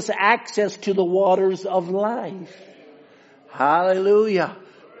shows us access to the waters of life. Hallelujah.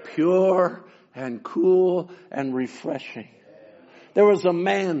 Pure and cool and refreshing. There was a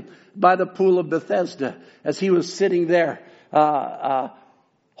man by the pool of Bethesda as he was sitting there,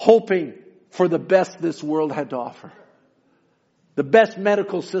 hoping for the best this world had to offer. The best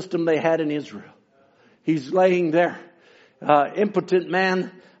medical system they had in Israel. He's laying there. Impotent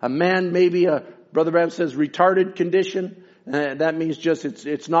man. A man, maybe Brother Branham says, retarded condition. That means just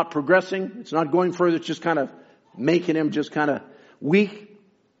it's not progressing. It's not going further. It's just kind of making him just kind of weak.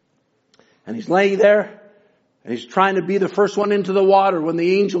 And he's laying there. And he's trying to be the first one into the water when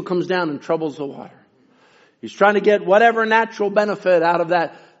the angel comes down and troubles the water. He's trying to get whatever natural benefit out of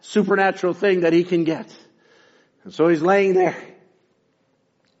that supernatural thing that he can get. And so he's laying there.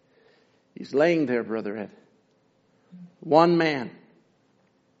 He's laying there, Brother Ed. One man.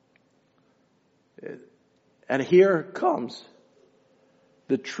 And here comes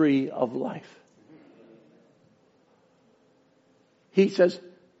the tree of life. He says,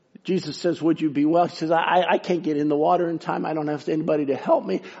 Jesus says, would you be well? He says, I can't get in the water in time. I don't have anybody to help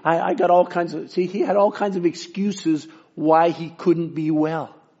me. I got all kinds of, he had all kinds of excuses why he couldn't be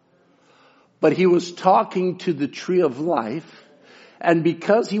well. But he was talking to the tree of life. And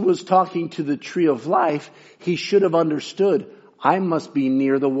because he was talking to the tree of life, he should have understood, I must be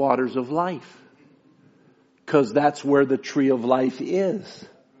near the waters of life. Because that's where the tree of life is.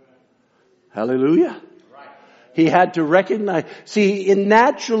 Hallelujah. He had to recognize. See, in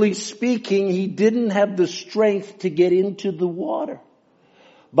naturally speaking, he didn't have the strength to get into the water.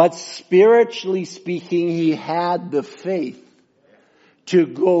 But spiritually speaking, he had the faith to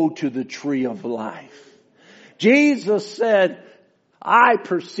go to the tree of life. Jesus said, I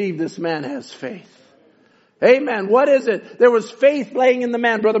perceive this man has faith. Amen. What is it? There was faith laying in the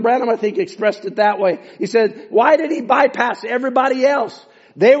man. Brother Branham, I think, expressed it that way. He said, why did he bypass everybody else?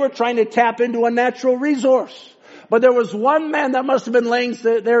 They were trying to tap into a natural resource. But there was one man that must have been laying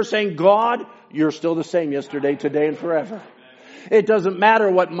there saying, God, you're still the same yesterday, today, and forever. It doesn't matter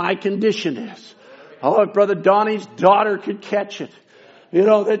what my condition is. Oh, if Brother Donnie's daughter could catch it. You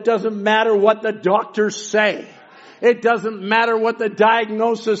know, it doesn't matter what the doctors say. It doesn't matter what the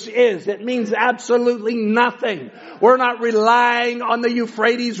diagnosis is. It means absolutely nothing. We're not relying on the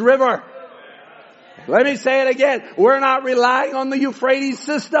Euphrates River. Let me say it again. We're not relying on the Euphrates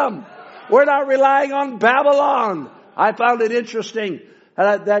system. We're not relying on Babylon. I found it interesting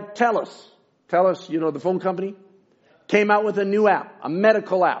that TELUS, you know, the phone company, came out with a new app, a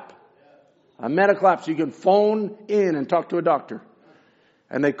medical app. A medical app so you can phone in and talk to a doctor.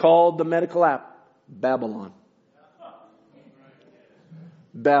 And they called the medical app Babylon.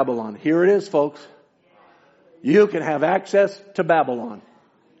 Babylon. Here it is, folks. You can have access to Babylon.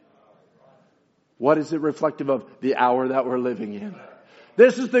 What is it reflective of? The hour that we're living in.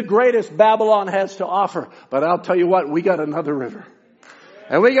 This is the greatest Babylon has to offer. But I'll tell you what, we got another river.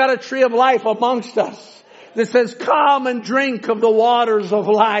 And we got a tree of life amongst us that says, come and drink of the waters of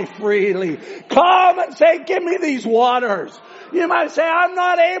life freely. Come and say, give me these waters. You might say, I'm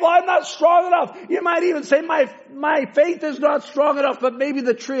not able, I'm not strong enough. You might even say, my faith is not strong enough, but maybe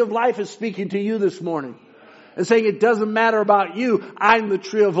the tree of life is speaking to you this morning. And saying, it doesn't matter about you. I'm the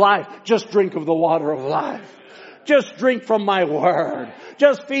tree of life. Just drink of the water of life. Just drink from my word.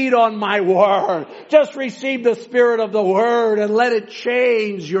 Just feed on my word. Just receive the spirit of the word and let it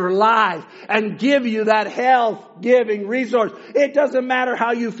change your life and give you that health-giving resource. It doesn't matter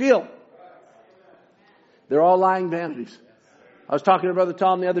how you feel. They're all lying vanities. I was talking to Brother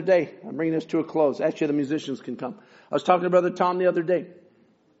Tom the other day. I'm bringing this to a close. Actually, the musicians can come. I was talking to Brother Tom the other day.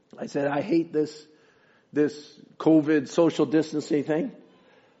 I said, I hate this COVID social distancing thing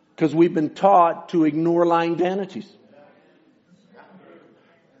because we've been taught to ignore lying vanities.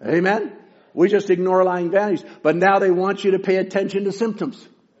 Amen? We just ignore lying vanities. But now they want you to pay attention to symptoms.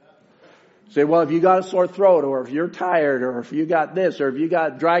 Say, well, if you got a sore throat, or if you're tired, or if you got this, or if you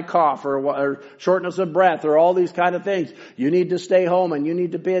got dry cough, or shortness of breath, or all these kind of things, you need to stay home and you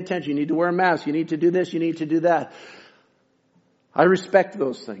need to pay attention. You need to wear a mask. You need to do this. You need to do that. I respect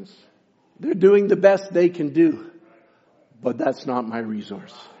those things. They're doing the best they can do. But that's not my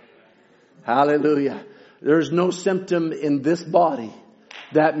resource. Hallelujah. There's no symptom in this body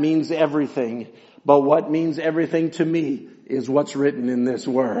that means everything. But what means everything to me is what's written in this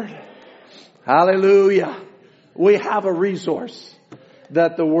word. Hallelujah. We have a resource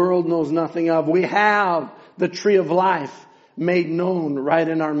that the world knows nothing of. We have the tree of life made known right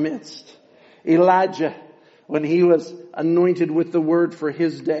in our midst. Elijah, when he was anointed with the word for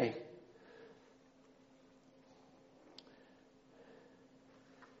his day,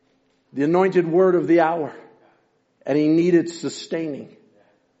 the anointed word of the hour, and he needed sustaining.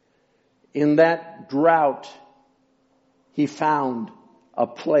 In that drought, he found a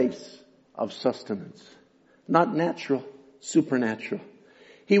place of sustenance. Not natural, supernatural.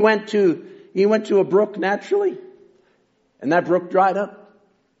 He went to a brook naturally, and that brook dried up.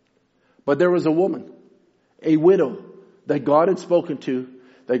 But there was a woman, a widow, that God had spoken to,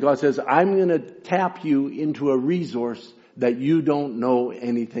 that God says, I'm going to tap you into a resource that you don't know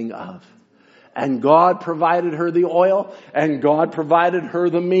anything of. And God provided her the oil, and God provided her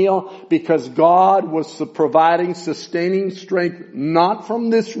the meal, because God was providing sustaining strength, not from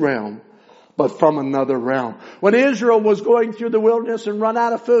this realm, but from another realm. When Israel was going through the wilderness and run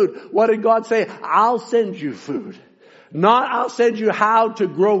out of food, what did God say? I'll send you food. Not I'll send you how to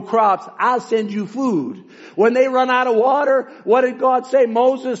grow crops. I'll send you food. When they run out of water, what did God say?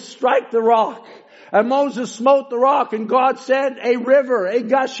 Moses, strike the rock. And Moses smote the rock, and God sent a river, a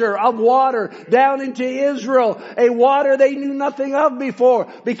gusher of water down into Israel. A water they knew nothing of before,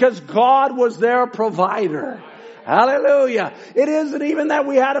 because God was their provider. Hallelujah. It isn't even that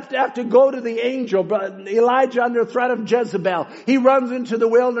we have to go to the angel, but Elijah, under threat of Jezebel, he runs into the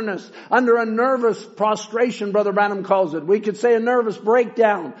wilderness under a nervous prostration, Brother Branham calls it. We could say a nervous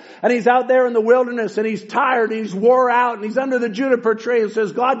breakdown. And he's out there in the wilderness, and he's tired, and he's wore out, and he's under the juniper tree and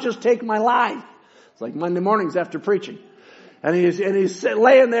says, God, just take my life. It's like Monday mornings after preaching. And he's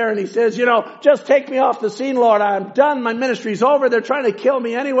laying there and he says, just take me off the scene, Lord. I'm done. My ministry's over. They're trying to kill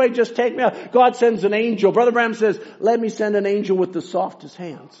me anyway. Just take me off. God sends an angel. Brother Branham says, let me send an angel with the softest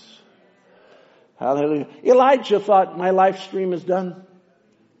hands. Hallelujah. Elijah thought, my life stream is done.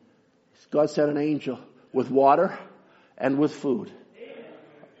 God sent an angel with water and with food.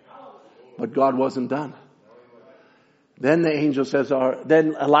 But God wasn't done. Then the angel says,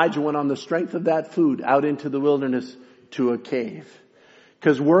 then Elijah went on the strength of that food out into the wilderness to a cave.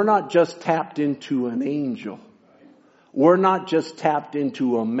 Because we're not just tapped into an angel. We're not just tapped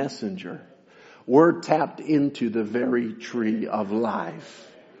into a messenger. We're tapped into the very tree of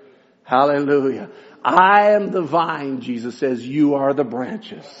life. Hallelujah. I am the vine, Jesus says, you are the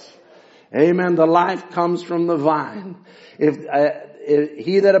branches. Amen. The life comes from the vine. If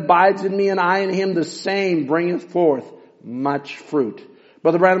he that abides in me and I in him, the same bringeth forth much fruit.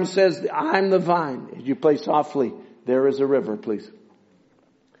 Brother Branham says, I'm the vine. As you play softly, there is a river, please.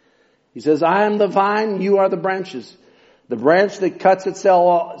 He says, I am the vine, you are the branches. The branch that cuts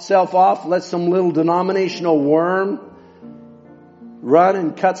itself off, lets some little denominational worm run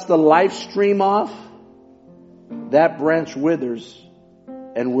and cuts the life stream off. That branch withers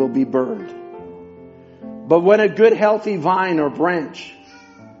and will be burned. But when a good healthy vine or branch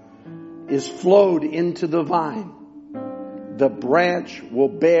is flowed into the vine, the branch will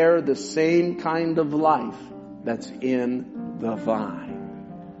bear the same kind of life that's in the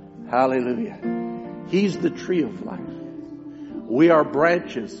vine. Hallelujah. He's the tree of life. We are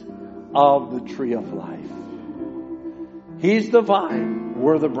branches of the tree of life. He's the vine.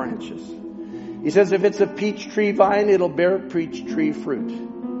 We're the branches. He says if it's a peach tree vine, it'll bear peach tree fruit.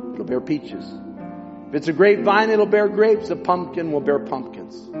 It'll bear peaches. If it's a grapevine, it'll bear grapes. A pumpkin will bear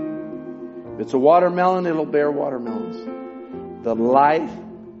pumpkins. If it's a watermelon, it'll bear watermelons. The life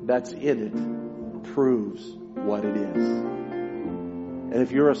that's in it proves what it is. And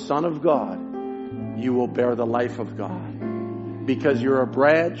if you're a son of God, you will bear the life of God. Because you're a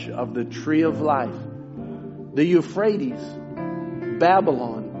branch of the tree of life. The Euphrates,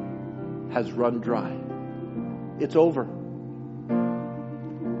 Babylon, has run dry. It's over.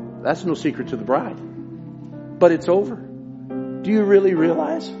 That's no secret to the bride. But it's over. Do you really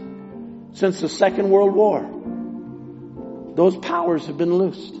realize? Since the Second World War, those powers have been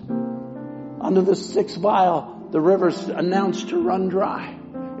loosed. Under the sixth vial, the river's announced to run dry.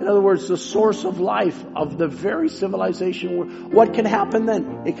 In other words, the source of life of the very civilization. What can happen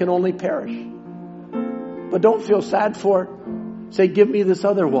then? It can only perish. But don't feel sad for it. Say, give me this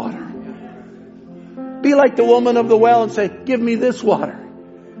other water. Be like the woman of the well and say, give me this water.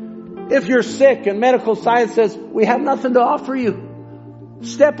 If you're sick and medical science says, we have nothing to offer you,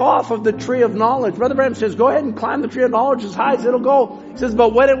 step off of the tree of knowledge. Brother Branham says, go ahead and climb the tree of knowledge as high as it'll go. He says,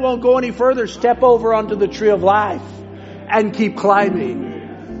 but when it won't go any further, step over onto the tree of life and keep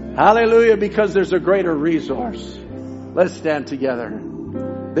climbing. Hallelujah, because there's a greater resource. Let's stand together.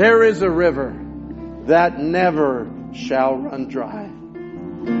 There is a river that never shall run dry.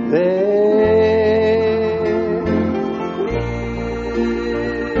 There is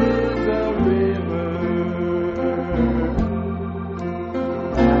a river that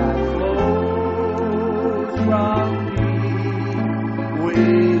flows from deep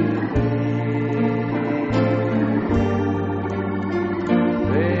within.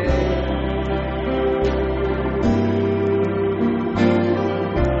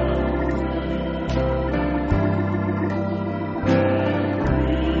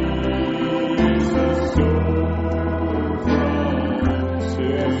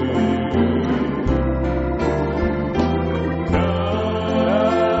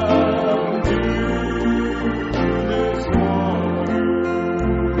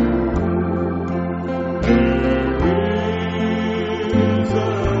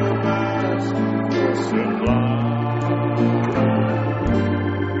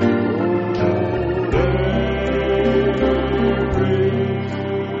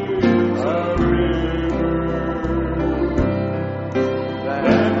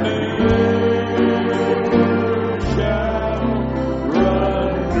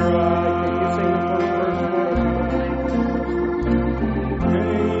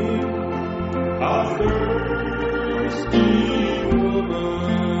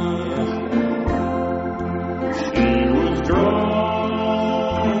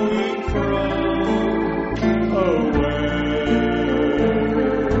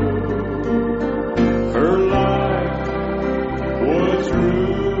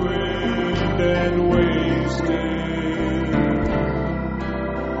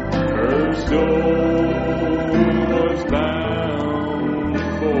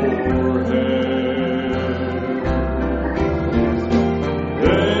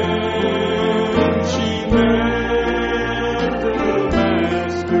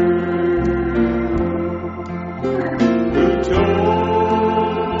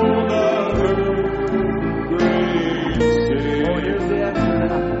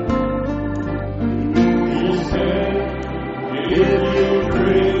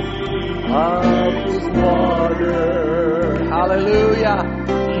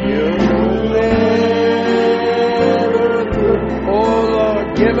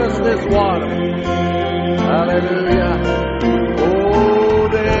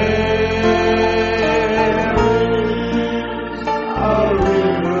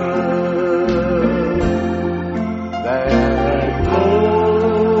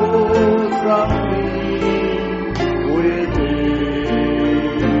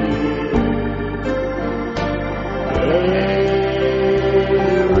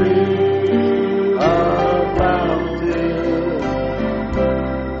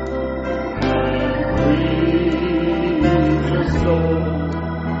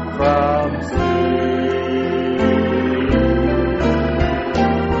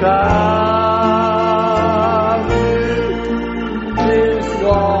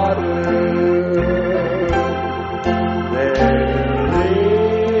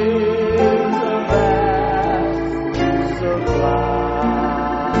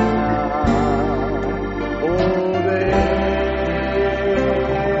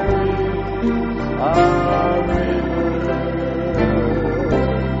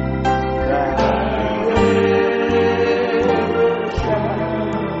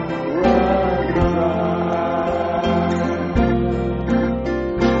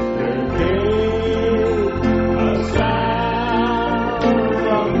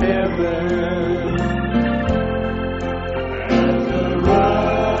 heaven. As the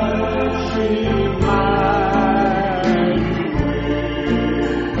rushing mighty wind,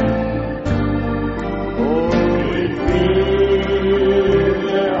 oh, it fills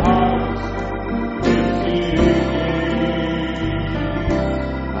their hearts with singing.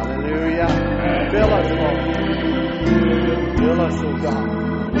 Hallelujah. Fill us, Lord. Fill us, oh God.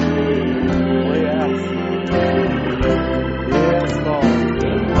 Oh, yes. Yes, Lord.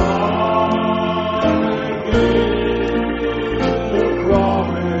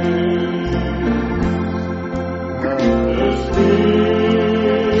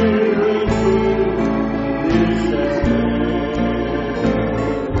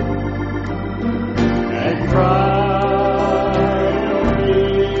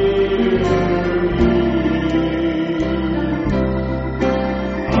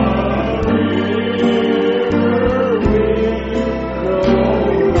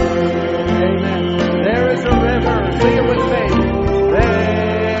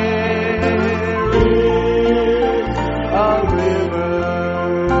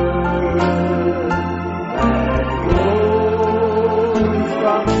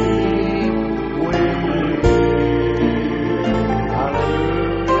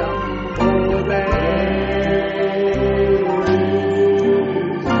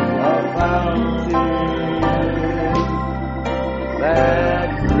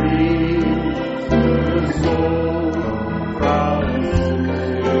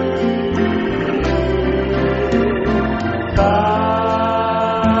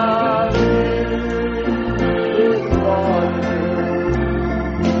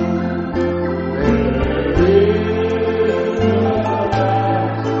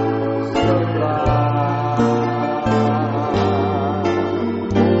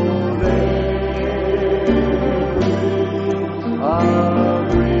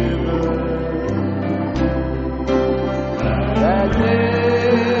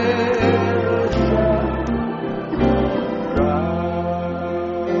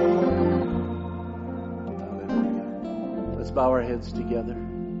 Together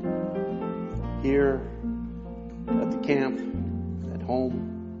here at the camp, at home.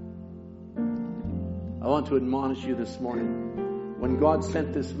 I want to admonish you this morning. When God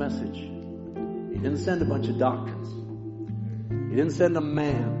sent this message, He didn't send a bunch of doctrines. He didn't send a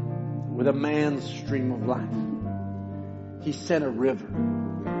man with a man's stream of life. He sent a river.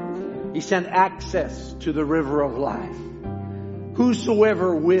 He sent access to the river of life.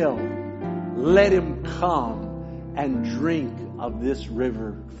 Whosoever will, let him come and drink of this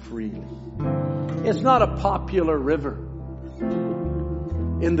river freely. It's not a popular river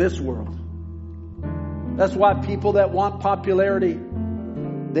in this world. That's why people that want popularity,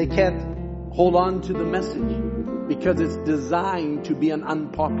 they can't hold on to the message, because it's designed to be an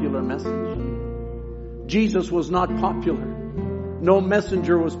unpopular message. Jesus was not popular. No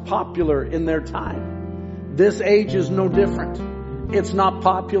messenger was popular in their time. This age is no different. It's not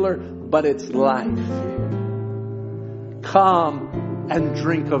popular, but it's life. Come and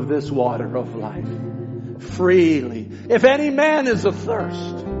drink of this water of life freely. If any man is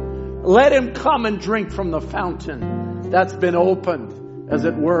athirst, let him come and drink from the fountain that's been opened, as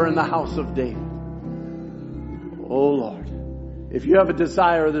it were, in the house of David. Oh Lord, if you have a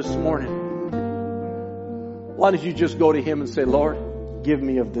desire this morning, why don't you just go to Him and say, Lord, give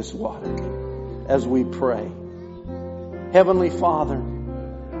me of this water, as we pray. Heavenly Father,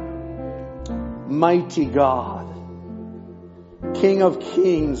 mighty God, King of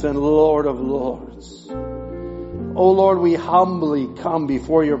kings and Lord of lords. Oh Lord, we humbly come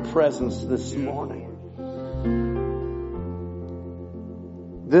before your presence this morning.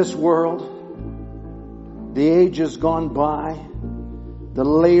 This world, the ages gone by, the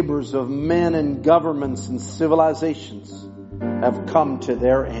labors of men and governments and civilizations have come to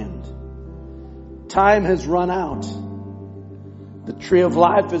their end. Time has run out. The tree of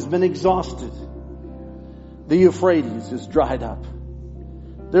life has been exhausted. The Euphrates is dried up.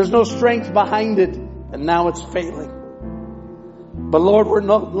 There's no strength behind it, and now it's failing. But Lord, we're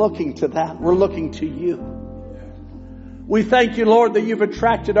not looking to that. We're looking to you. We thank you, Lord, that you've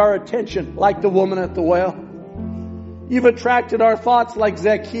attracted our attention like the woman at the well. You've attracted our thoughts like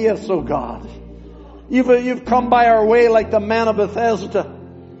Zacchaeus, oh God. You've come by our way like the man of Bethesda.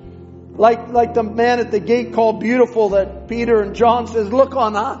 Like the man at the gate called Beautiful that Peter and John says, look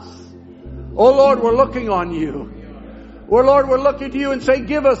on us. Oh Lord, we're looking on you. Lord, we're looking to you and say,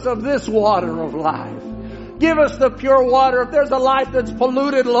 give us of this water of life. Give us the pure water. If there's a life that's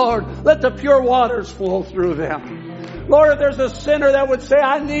polluted, Lord, let the pure waters flow through them. Lord, if there's a sinner that would say,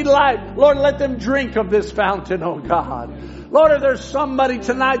 I need life, Lord, let them drink of this fountain, oh God. Lord, if there's somebody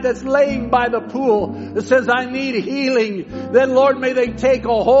tonight that's laying by the pool that says, I need healing, then Lord, may they take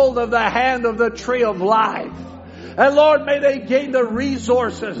a hold of the hand of the tree of life. And Lord, may they gain the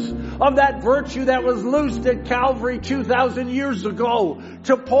resources of that virtue that was loosed at Calvary 2,000 years ago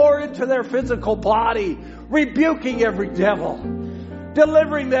to pour into their physical body, rebuking every devil,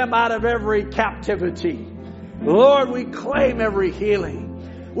 delivering them out of every captivity. Lord, we claim every healing.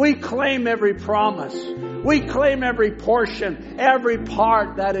 We claim every promise. We claim every portion, every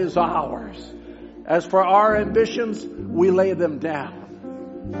part that is ours. As for our ambitions, we lay them down.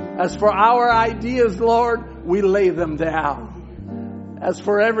 As for our ideas, Lord, we lay them down. As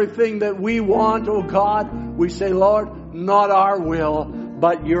for everything that we want, oh God, we say, Lord, not our will,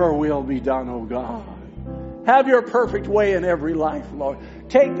 but your will be done, oh God. Have your perfect way in every life, Lord.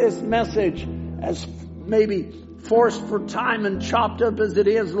 Take this message as maybe forced for time and chopped up as it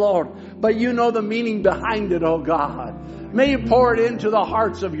is, Lord, but you know the meaning behind it, oh God. May you pour it into the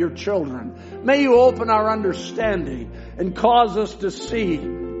hearts of your children. May you open our understanding and cause us to see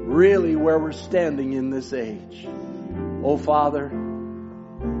really where we're standing in this age. Oh Father,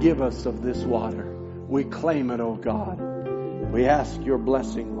 give us of this water. We claim it, oh God. We ask your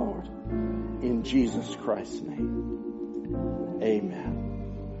blessing, Lord, in Jesus Christ's name. Amen.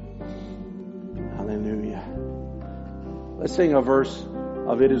 Hallelujah. Let's sing a verse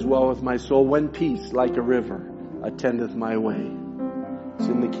of It Is Well With My Soul. When peace like a river attendeth my way. It's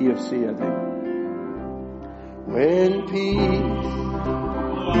in the key of C, I think. When peace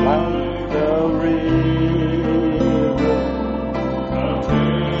like a river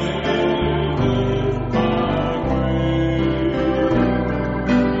attendeth my way,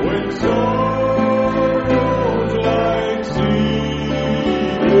 when sorrows like sea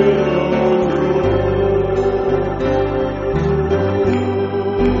billows roll,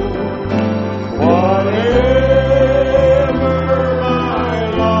 whatever my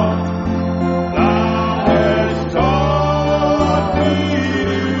lot, thou hast taught me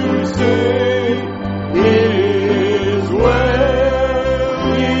to say, it is well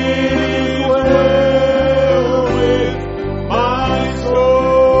with my soul.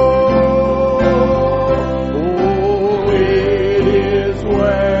 Oh, it is well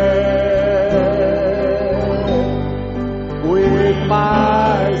with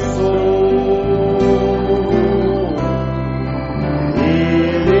my soul.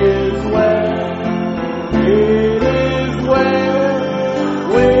 It is well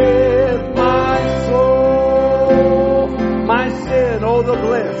with my soul. My sin, oh the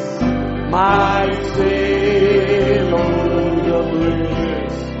bliss. My sin, oh the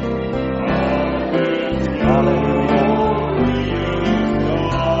bliss. Hallelujah.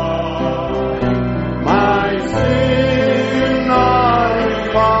 My sin not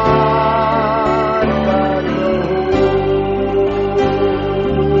refined by the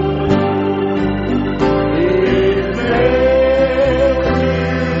it nailed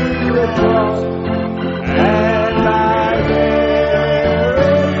to the cross, and I bear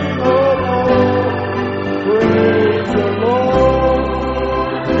it no more. Praise the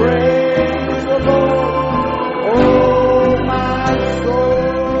Lord, praise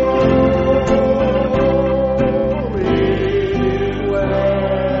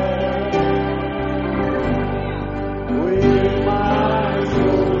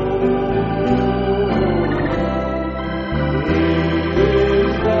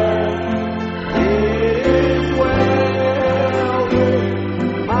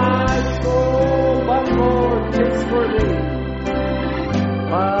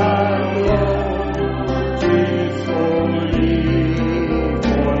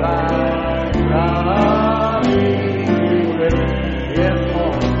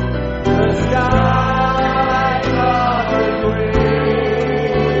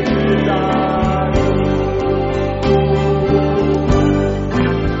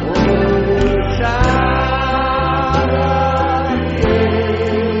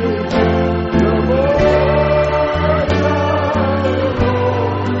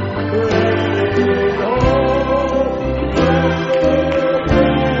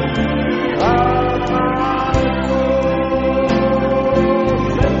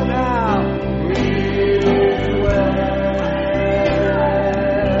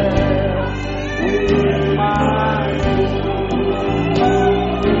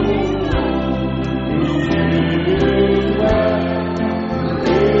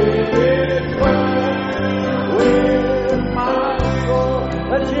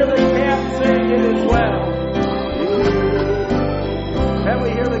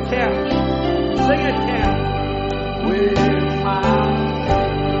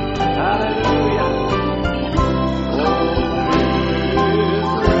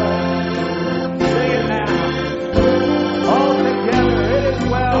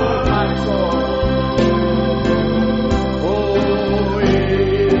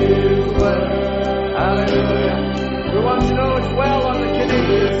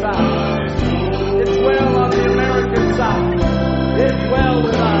South. It's well on the American South. It's well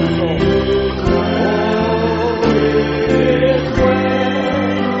with our soul. Oh, it's well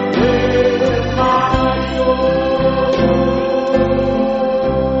with my soul.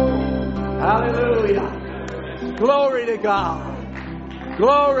 Hallelujah. Glory to God.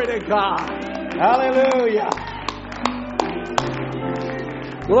 Glory to God. Hallelujah.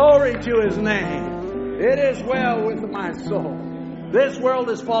 Glory to His name. It is well with my soul. This world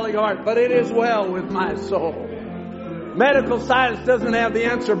is falling apart, but it is well with my soul. Medical science doesn't have the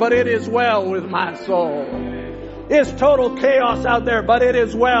answer, but it is well with my soul. It's total chaos out there, but it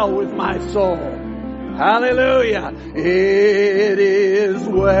is well with my soul. Hallelujah. It is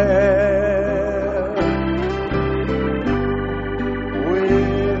well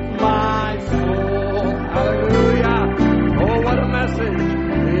with my soul. Hallelujah. Oh, what a message.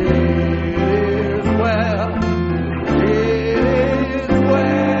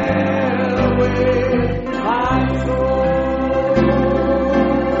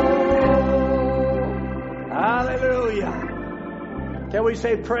 Can we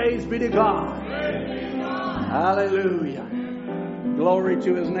say praise be to God? Hallelujah. Glory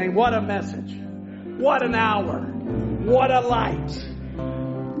to His name. What a message. What an hour. What a light.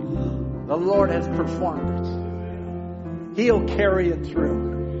 The Lord has performed it. He'll carry it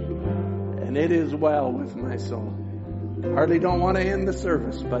through. And it is well with my soul. Hardly don't want to end the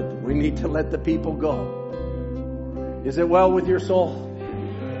service, but we need to let the people go. Is it well with your soul?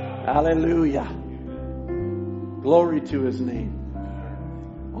 Hallelujah. Glory to His name.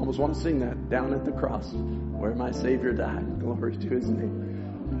 Almost want to sing that, down at the cross where my Savior died. Glory to His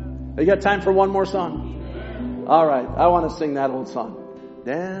name. You got time for one more song? All right, I want to sing that old song.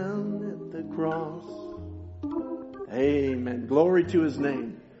 Down at the cross. Amen. Glory to His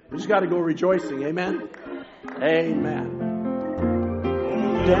name. We just got to go rejoicing. Amen. Amen.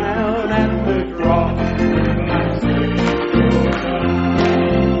 Down at the cross. My Savior died.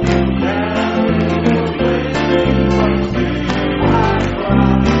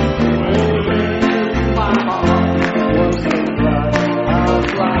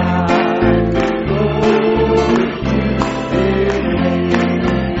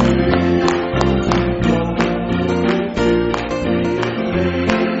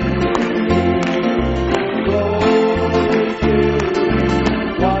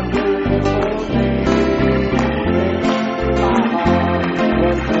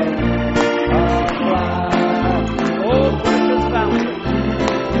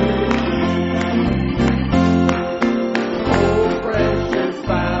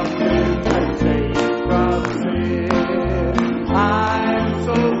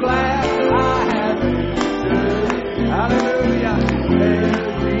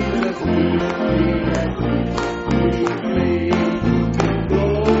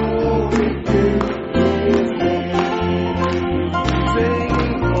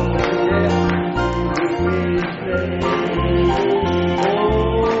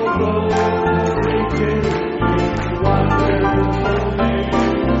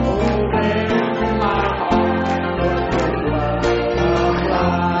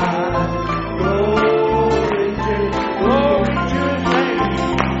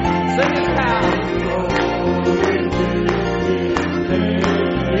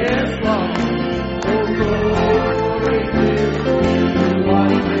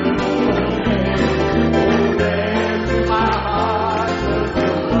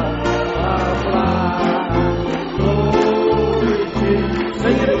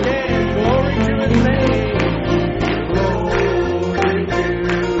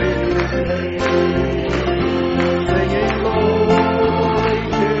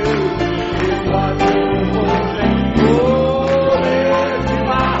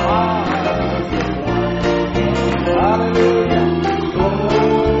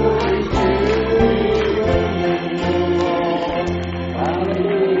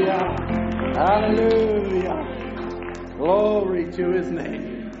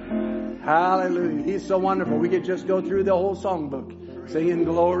 So wonderful. We could just go through the whole songbook singing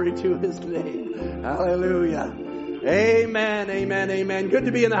glory to His name. Hallelujah. Amen, amen, amen. Good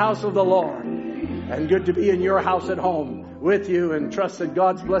to be in the house of the Lord and good to be in your house at home with you, and trust that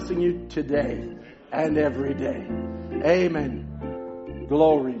God's blessing you today and every day. Amen.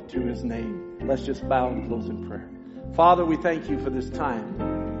 Glory to His name. Let's just bow and close in prayer. Father, we thank you for this time.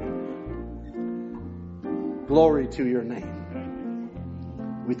 Glory to your name.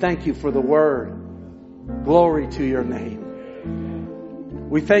 We thank you for the word. Glory to your name.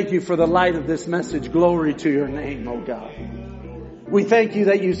 We thank you for the light of this message. Glory to your name, oh God. We thank you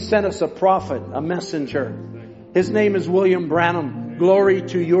that you sent us a prophet, a messenger. His name is William Branham. Glory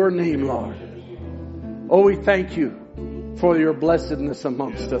to your name, Lord. Oh, we thank you for your blessedness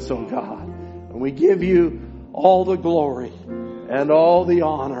amongst us, oh God. And we give you all the glory and all the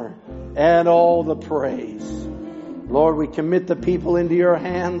honor and all the praise. Lord, we commit the people into your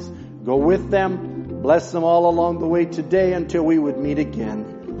hands. Go with them. Bless them all along the way today until we would meet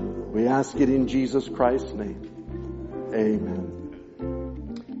again. We ask it in Jesus Christ's name.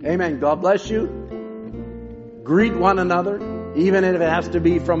 Amen. Amen. God bless you. Greet one another. Even if it has to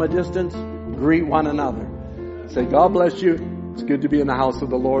be from a distance, greet one another. Say, God bless you. It's good to be in the house of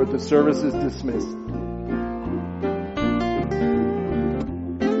the Lord. The service is dismissed.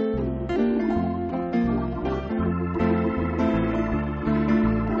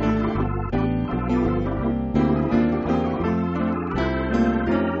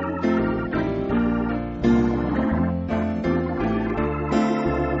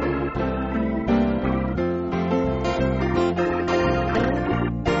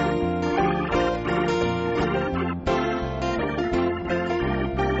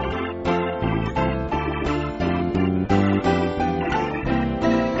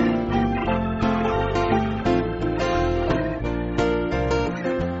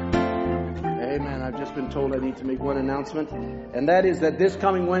 And that is that this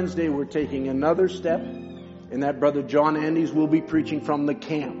coming Wednesday we're taking another step in that Brother John Andes will be preaching from the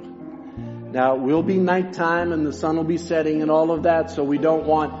camp. Now it will be nighttime and the sun will be setting and all of that, so we don't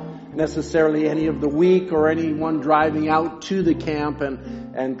want necessarily any of the weak or anyone driving out to the camp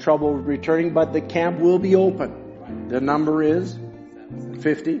and trouble returning, but the camp will be open. The number is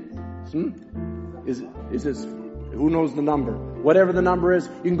 50. Is this, who knows the number? Whatever the number is,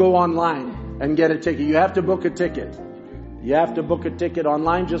 you can go online and get a ticket. You have to book a ticket. You have to book a ticket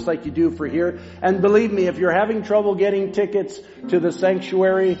online just like you do for here. And believe me, if you're having trouble getting tickets to the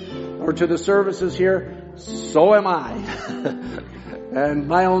sanctuary or to the services here, so am I. And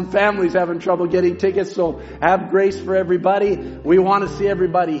my own family's having trouble getting tickets, so have grace for everybody. We want to see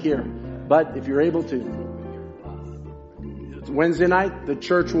everybody here. But if you're able to, it's Wednesday night, the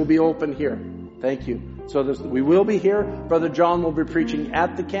church will be open here. Thank you. So we will be here. Brother John will be preaching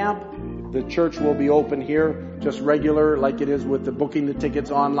at the camp. The church will be open here, just regular, like it is with the booking the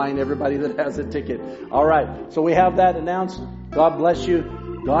tickets online, everybody that has a ticket. All right. So we have that announced. God bless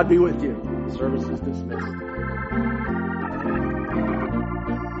you. God be with you. Service is dismissed.